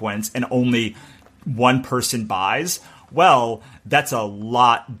sales sequence and only one person buys, well, that's a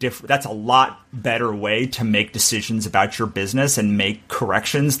lot different. That's a lot better way to make decisions about your business and make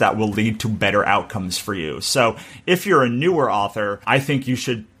corrections that will lead to better outcomes for you. So if you're a newer author, I think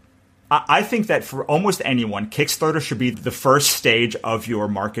that for almost anyone, Kickstarter should be the first stage of your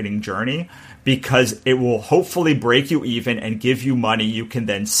marketing journey, because it will hopefully break you even and give you money you can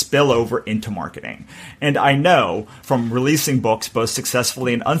then spill over into marketing. And I know from releasing books both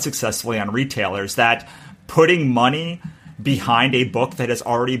successfully and unsuccessfully on retailers that putting money behind a book that has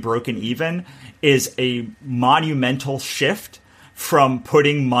already broken even is a monumental shift from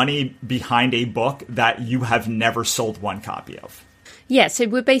putting money behind a book that you have never sold one copy of. Yeah, so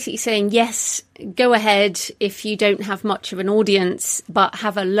we're basically saying, yes, go ahead if you don't have much of an audience, but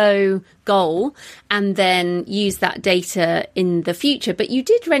have a low goal and then use that data in the future. But you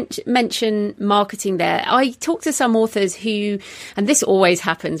did mention marketing there. I talked to some authors who, and this always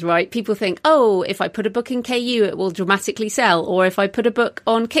happens, right? People think, oh, if I put a book in KU, it will dramatically sell. Or if I put a book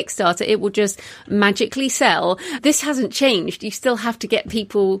on Kickstarter, it will just magically sell. This hasn't changed. You still have to get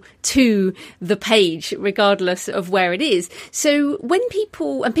people to the page, regardless of where it is. So when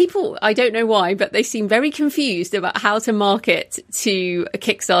people, I don't know why, but they seem very confused about how to market to a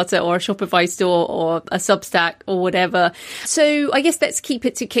Kickstarter or a Shopify store or a Substack or whatever. So I guess let's keep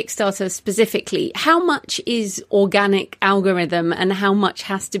it to Kickstarter specifically. How much is organic algorithm and how much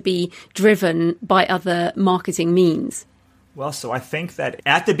has to be driven by other marketing means? Well, so I think that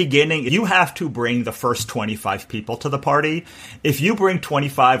at the beginning, you have to bring the first 25 people to the party. If you bring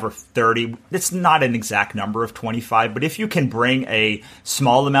 25 or 30, it's not an exact number of 25, but if you can bring a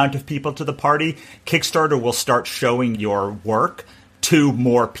small amount of people to the party, Kickstarter will start showing your work to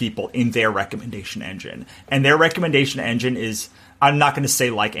more people in their recommendation engine. And their recommendation engine is I'm not going to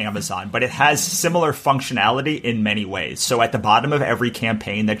say like Amazon, but it has similar functionality in many ways. So at the bottom of every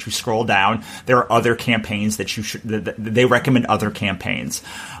campaign that you scroll down, there are other campaigns that they recommend other campaigns.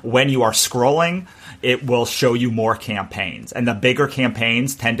 When you are scrolling, it will show you more campaigns, and the bigger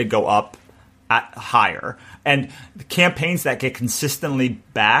campaigns tend to go up higher. And the campaigns that get consistently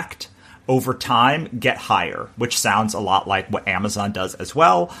backed over time get higher, which sounds a lot like what Amazon does as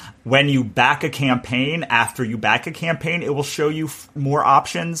well. When you back a campaign, after you back a campaign, it will show you more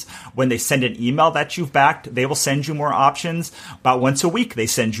options. When they send an email that you've backed, they will send you more options. About once a week, they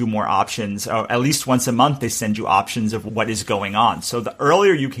send you more options. Or at least once a month, they send you options of what is going on. So the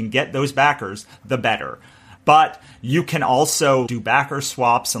earlier you can get those backers, the better. But you can also do backer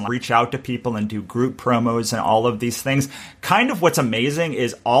swaps and reach out to people and do group promos and all of these things. Kind of what's amazing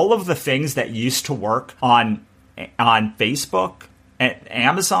is all of the things that used to work on Facebook and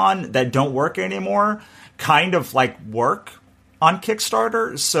Amazon that don't work anymore kind of like work on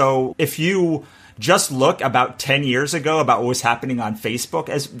Kickstarter. So if you just look about 10 years ago about what was happening on Facebook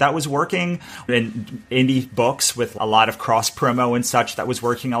as that was working in indie books with a lot of cross promo and such that was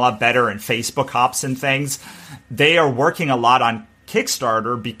working a lot better, and Facebook hops and things. They are working a lot on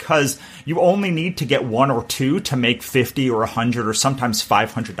Kickstarter because you only need to get one or two to make $50 or $100 or sometimes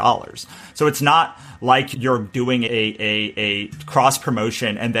 $500. So it's not like you're doing a cross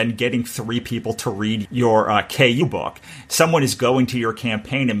promotion and then getting 3 people to read your KU book. Someone is going to your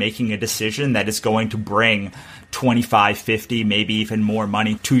campaign and making a decision that is going to bring 25, 50, maybe even more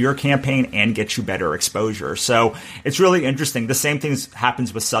money to your campaign and get you better exposure. So it's really interesting. The same thing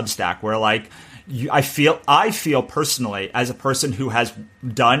happens with Substack, where like I feel personally, as a person who has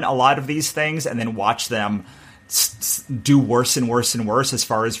done a lot of these things and then watched them do worse and worse and worse as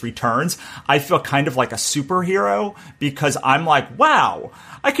far as returns, I feel kind of like a superhero because I'm like, wow,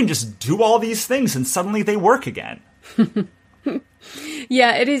 I can just do all these things and suddenly they work again.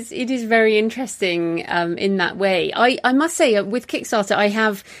 Yeah, it is very interesting in that way. I must say, with Kickstarter, I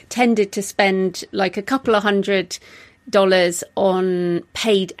have tended to spend like a couple of $100 on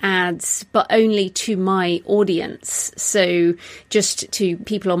paid ads, but only to my audience. So just to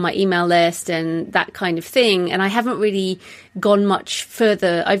people on my email list and that kind of thing. And I haven't really gone much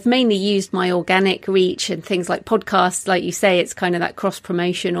further. I've mainly used my organic reach and things like podcasts. Like you say, it's kind of that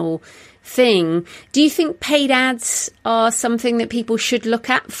cross-promotional thing. Do you think paid ads are something that people should look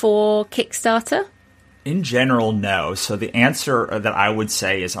at for Kickstarter? In general, no. So the answer that I would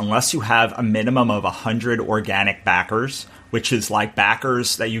say is unless you have a minimum of 100 organic backers, which is like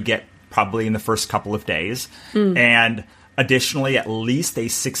backers that you get probably in the first couple of days, and additionally at least a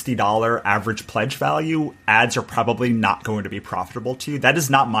 $60 average pledge value, ads are probably not going to be profitable to you. That is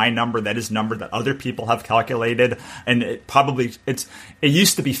not my number. That is a number that other people have calculated. And it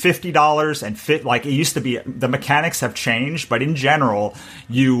used to be $50 and it used to be, the mechanics have changed, but in general,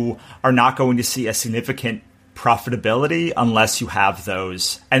 you are not going to see a significant profitability unless you have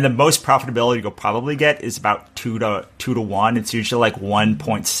those. And the most profitability you'll probably get is about 2 to 1. It's usually like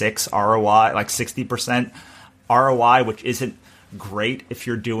 1.6 ROI, like 60% ROI, which isn't great if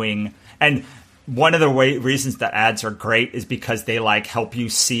you're doing. And one of the reasons that ads are great is because they like help you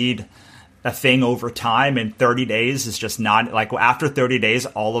seed a thing over time. And 30 days is just not like, after 30 days,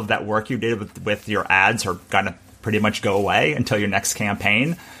 all of that work you did with your ads are gonna pretty much go away until your next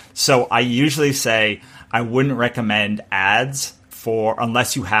campaign. So I usually say I wouldn't recommend ads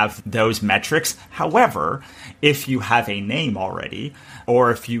unless you have those metrics. However, if you have a name already,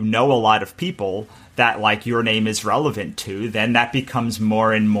 or if you know a lot of people that like your name is relevant to, then that becomes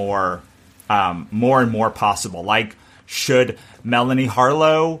more and more possible. Like, should Melanie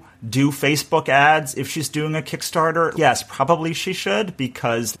Harlow do Facebook ads if she's doing a Kickstarter? Yes, probably she should,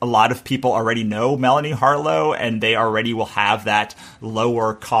 because a lot of people already know Melanie Harlow and they already will have that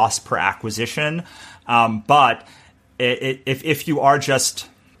lower cost per acquisition. But if you are just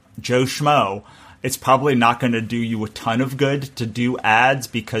Joe Schmo, it's probably not going to do you a ton of good to do ads,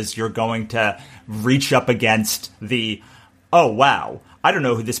 because you're going to reach up against the, oh, wow, I don't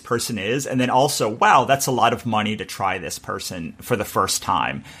know who this person is. And then also, wow, that's a lot of money to try this person for the first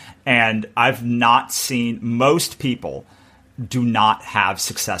time. And I've not seen, most people do not have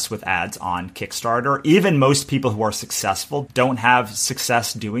success with ads on Kickstarter. Even most people who are successful don't have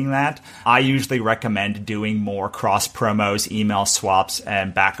success doing that. I usually recommend doing more cross promos, email swaps,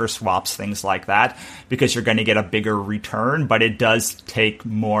 and backer swaps, things like that, because you're going to get a bigger return, but it does take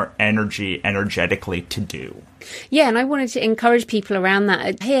more energetically to do. Yeah, and I wanted to encourage people around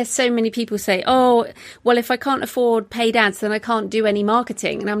that. I hear so many people say, oh, well, if I can't afford paid ads, then I can't do any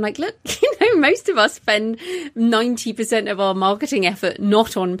marketing. And I'm like, look, know most of us spend 90% of our marketing effort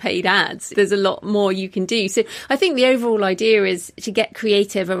not on paid ads. There's a lot more you can do. So I think the overall idea is to get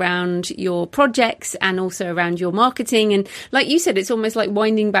creative around your projects and also around your marketing. And like you said, it's almost like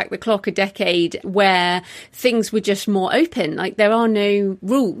winding back the clock a decade where things were just more open. Like there are no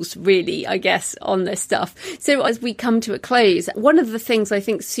rules really, I guess, on this stuff. So as we come to a close, one of the things I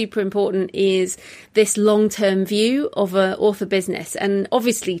think is super important is this long-term view of an author business. And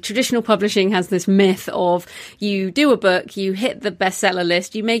obviously traditional publishing has this myth of you do a book, you hit the bestseller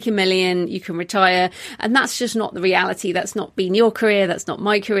list, you make $1 million, you can retire. And that's just not the reality. That's not been your career. That's not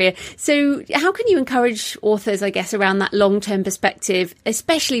my career. So how can you encourage authors, I guess, around that long-term perspective,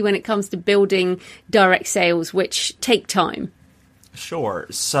 especially when it comes to building direct sales, which take time? Sure.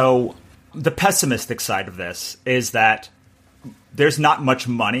 So the pessimistic side of this is that there's not much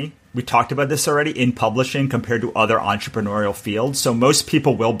money. We talked about this already in publishing compared to other entrepreneurial fields. So most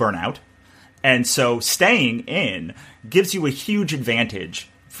people will burn out. And so staying in gives you a huge advantage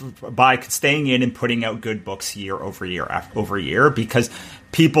by staying in and putting out good books year over year, because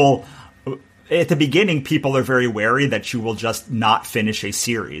people, at the beginning, people are very wary that you will just not finish a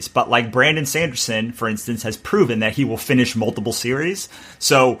series. But like Brandon Sanderson, for instance, has proven that he will finish multiple series.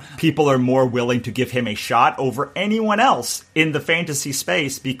 So people are more willing to give him a shot over anyone else in the fantasy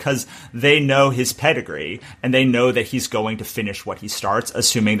space because they know his pedigree and they know that he's going to finish what he starts,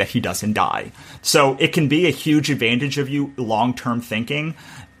 assuming that he doesn't die. So it can be a huge advantage of you long-term thinking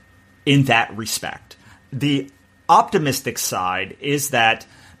in that respect. The optimistic side is that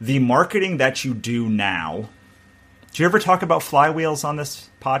the marketing that you do now, do you ever talk about flywheels on this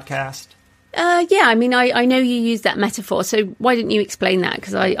podcast? Yeah, I mean, I know you use that metaphor, so why didn't you explain that?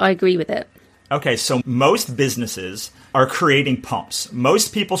 Because I agree with it. Okay, so most businesses are creating pumps.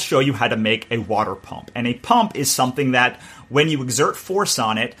 Most people show you how to make a water pump. And a pump is something that when you exert force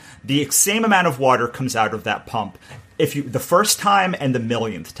on it, the same amount of water comes out of that pump the first time and the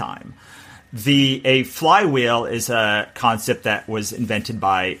millionth time. A flywheel is a concept that was invented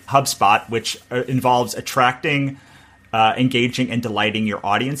by HubSpot, which involves attracting, engaging, and delighting your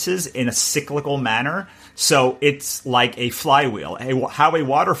audiences in a cyclical manner. So it's like a flywheel. How a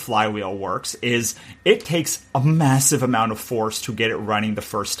water flywheel works is it takes a massive amount of force to get it running the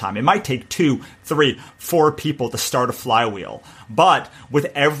first time. It might take 2, 3, 4 people to start a flywheel. But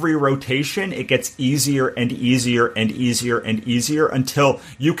with every rotation, it gets easier and easier and easier and easier until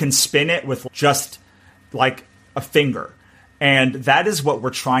you can spin it with just like a finger. And that is what we're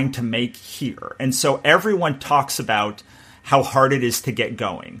trying to make here. And so everyone talks about how hard it is to get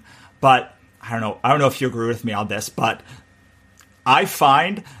going. But I don't know if you agree with me on this, but I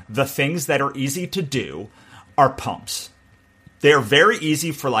find the things that are easy to do are pumps. They're very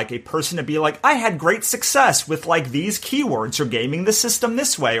easy for like a person to be like, I had great success with like these keywords or gaming the system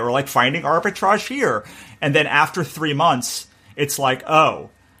this way or like finding arbitrage here. And then after 3 months, it's like,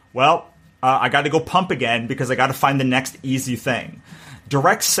 oh, well, I got to go pump again because I got to find the next easy thing.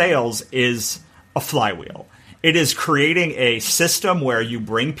 Direct sales is a flywheel. It is creating a system where you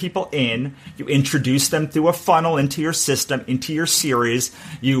bring people in, you introduce them through a funnel into your system, into your series,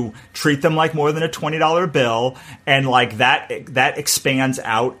 you treat them like more than a $20 bill, and like that expands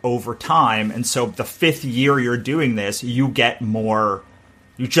out over time. And so the 5th year you're doing this, you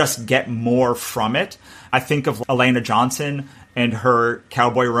just get more from it. I think of Elena Johnson and her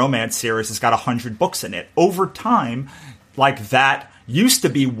Cowboy Romance series has got 100 books in it. Over time, like that used to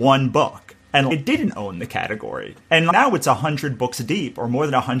be one book. And it didn't own the category. And now it's 100 books deep or more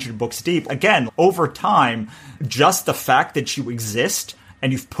than 100 books deep. Again, over time, just the fact that you exist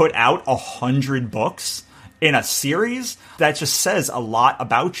and you've put out 100 books in a series, that just says a lot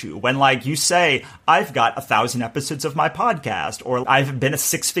about you. When like you say, I've got 1,000 episodes of my podcast, or I've been a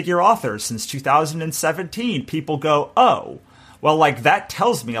 6-figure author since 2017, people go, oh, well, like that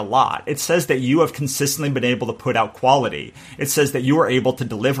tells me a lot. It says that you have consistently been able to put out quality. It says that you are able to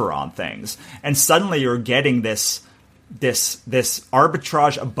deliver on things. And suddenly you're getting this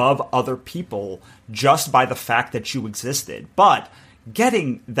arbitrage above other people just by the fact that you existed. But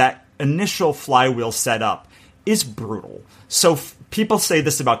getting that initial flywheel set up is brutal. So people say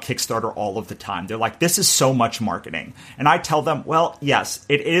this about Kickstarter all of the time. They're like, this is so much marketing. And I tell them, well, yes,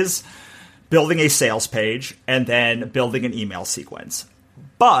 it is building a sales page and then building an email sequence.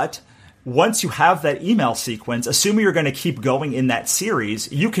 But once you have that email sequence, assuming you're going to keep going in that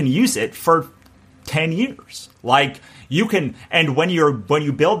series, you can use it for 10 years. Like you can, and when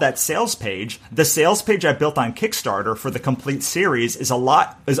you build that sales page, the sales page I built on Kickstarter for the complete series is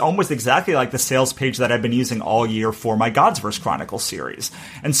almost exactly like the sales page that I've been using all year for my Godsverse Chronicles series.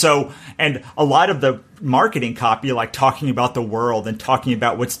 And a lot of the marketing copy, like talking about the world and talking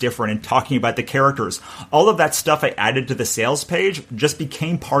about what's different and talking about the characters, all of that stuff I added to the sales page just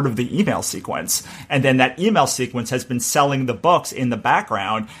became part of the email sequence. And then that email sequence has been selling the books in the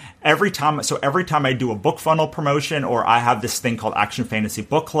background every time I do a book funnel promotion, or I have this thing called Action Fantasy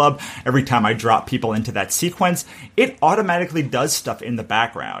Book Club, every time I drop people into that sequence, it automatically does stuff in the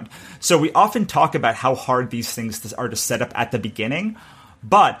background. So we often talk about how hard these things are to set up at the beginning,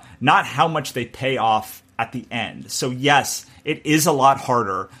 but not how much they pay off at the end. So yes, it is a lot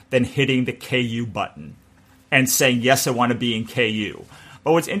harder than hitting the KU button and saying, yes, I want to be in KU.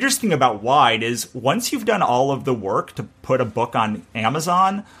 But what's interesting about Wide is once you've done all of the work to put a book on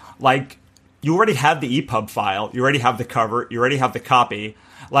Amazon, like you already have the EPUB file, you already have the cover, you already have the copy.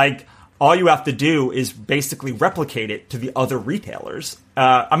 Like all you have to do is basically replicate it to the other retailers.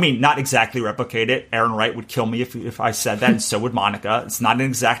 Not exactly replicate it. Aaron Wright would kill me if I said that, and so would Monica. It's not an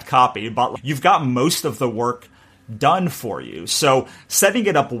exact copy, but you've got most of the work done for you. So setting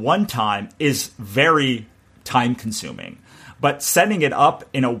it up one time is very time consuming. But setting it up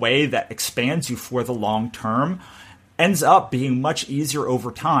in a way that expands you for the long term ends up being much easier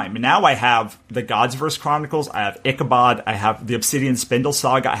over time. And now I have the Godsverse Chronicles, I have Ichabod, I have the Obsidian Spindle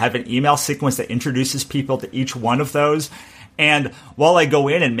Saga, I have an email sequence that introduces people to each one of those. And while I go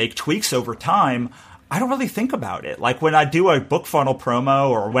in and make tweaks over time, I don't really think about it. Like when I do a book funnel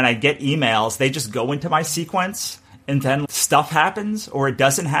promo or when I get emails, they just go into my sequence. And then stuff happens or it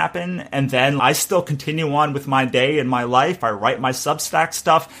doesn't happen. And then I still continue on with my day and my life. I write my Substack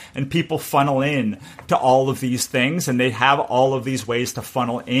stuff and people funnel in to all of these things. And they have all of these ways to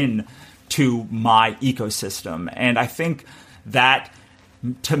funnel in to my ecosystem. And I think that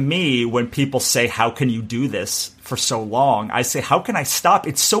to me, when people say, how can you do this for so long? I say, how can I stop?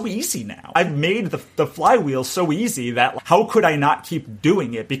 It's so easy now. I've made the flywheel so easy that how could I not keep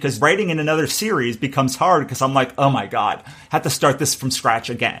doing it? Because writing in another series becomes hard because I'm like, oh my God, I have to start this from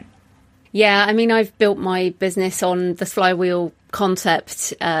scratch again. Yeah, I mean, I've built my business on the flywheel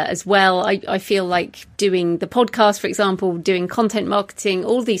concept as well. I feel like doing the podcast, for example, doing content marketing,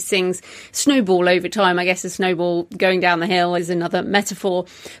 all these things snowball over time. I guess a snowball going down the hill is another metaphor.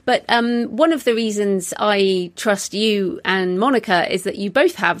 But one of the reasons I trust you and Monica is that you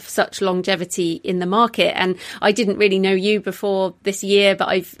both have such longevity in the market. And I didn't really know you before this year, but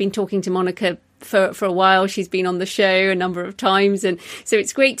I've been talking to Monica for a while. She's been on the show a number of times, and so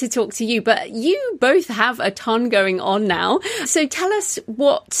it's great to talk to you. But you both have a ton going on now. So tell us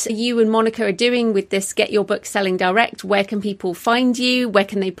what you and Monica are doing with this Get Your Book Selling Direct. Where can people find you? Where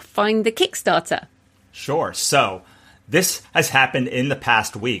can they find the Kickstarter? Sure. So this has happened in the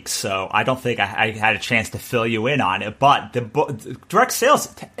past week, so I don't think I had a chance to fill you in on it. But the direct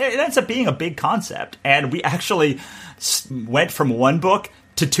sales, it ends up being a big concept. And we actually went from one book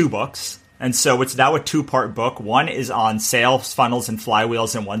to two books. And so it's now a two-part book. One is on sales funnels and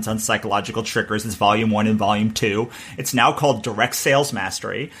flywheels, and one's on psychological triggers. It's volume 1 and volume 2. It's now called Direct Sales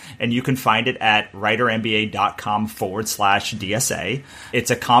Mastery, and you can find it at writermba.com/DSA.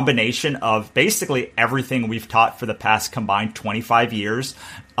 It's a combination of basically everything we've taught for the past combined 25 years,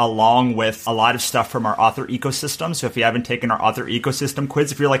 along with a lot of stuff from our author ecosystem. So if you haven't taken our author ecosystem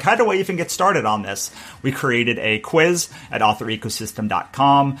quiz, if you're like, how do I even get started on this? We created a quiz at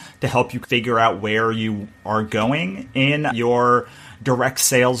authorecosystem.com to help you figure out where you are going in your direct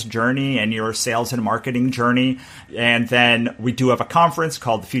sales journey and your sales and marketing journey. And then we do have a conference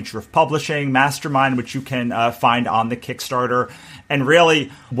called the Future of Publishing Mastermind, which you can find on the Kickstarter. And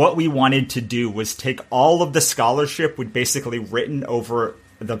really what we wanted to do was take all of the scholarship we'd basically written over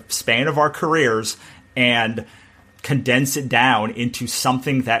the span of our careers and condense it down into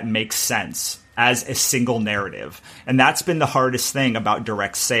something that makes sense as a single narrative. And that's been the hardest thing about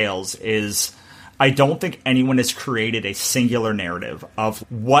direct sales is I don't think anyone has created a singular narrative of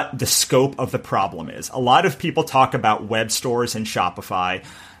what the scope of the problem is. A lot of people talk about web stores and Shopify.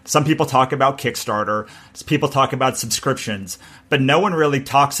 Some people talk about Kickstarter. Some people talk about subscriptions, but no one really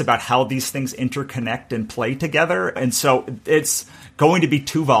talks about how these things interconnect and play together. And so it's going to be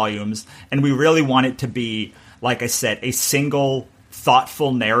 2 volumes, and we really want it to be, like I said, a single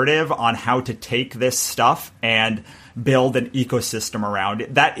thoughtful narrative on how to take this stuff and build an ecosystem around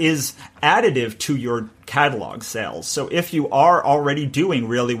it that is additive to your catalog sales. So if you are already doing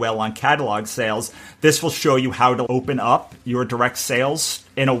really well on catalog sales, this will show you how to open up your direct sales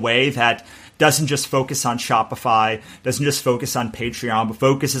in a way that doesn't just focus on Shopify, doesn't just focus on Patreon, but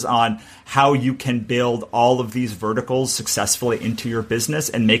focuses on how you can build all of these verticals successfully into your business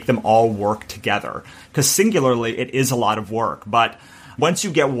and make them all work together. Because singularly, it is a lot of work. But once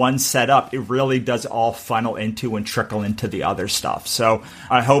you get one set up, it really does all funnel into and trickle into the other stuff. So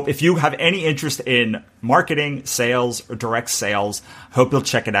I hope if you have any interest in marketing, sales, or direct sales, hope you'll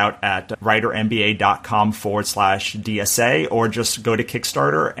check it out at writermba.com/DSA, or just go to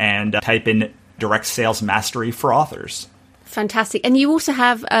Kickstarter and type in direct sales mastery for authors. Fantastic. And you also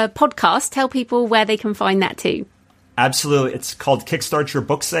have a podcast. Tell people where they can find that too. Absolutely. It's called Kickstart Your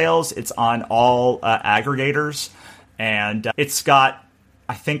Book Sales. It's on all aggregators. And it's got,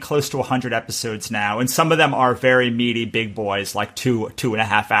 I think, close to 100 episodes now. And some of them are very meaty big boys, like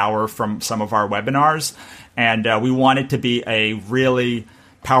 2.5 hour from some of our webinars. And we want it to be a really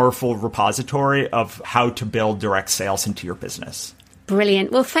powerful repository of how to build direct sales into your business.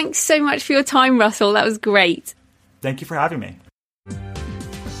 Brilliant. Well, thanks so much for your time, Russell. That was great. Thank you for having me.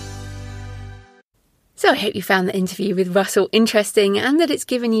 So I hope you found the interview with Russell interesting and that it's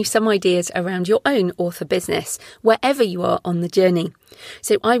given you some ideas around your own author business, wherever you are on the journey.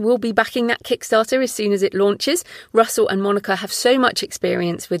 So I will be backing that Kickstarter as soon as it launches. Russell and Monica have so much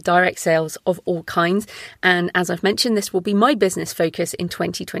experience with direct sales of all kinds. And as I've mentioned, this will be my business focus in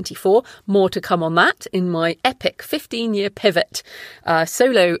 2024. More to come on that in my epic 15-year pivot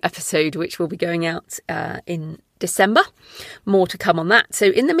solo episode, which will be going out in December. More to come on that. So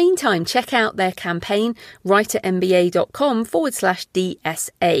in the meantime, check out their campaign,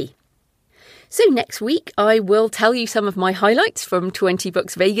 writermba.com/DSA. So next week, I will tell you some of my highlights from 20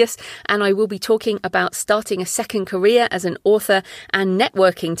 Books Vegas, and I will be talking about starting a second career as an author and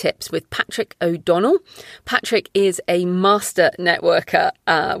networking tips with Patrick O'Donnell. Patrick is a master networker,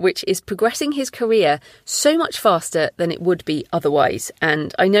 which is progressing his career so much faster than it would be otherwise.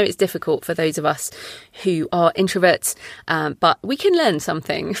 And I know it's difficult for those of us who are introverts, but we can learn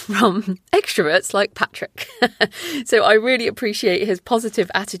something from extroverts like Patrick. So I really appreciate his positive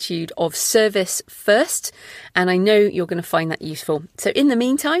attitude of service first, and I know you're going to find that useful. So in the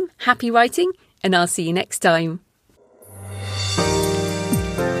meantime, happy writing, and I'll see you next time.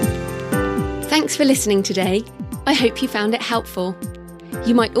 Thanks for listening today. I hope you found it helpful.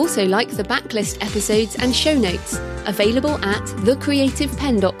 You might also like the backlist episodes and show notes available at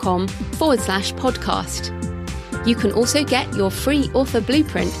thecreativepen.com/podcast. You can also get your free author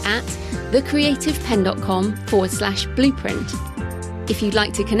blueprint at thecreativepen.com/blueprint. If you'd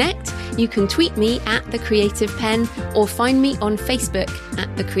like to connect, you can tweet me at The Creative Pen or find me on Facebook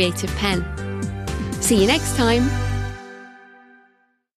at The Creative Pen. See you next time.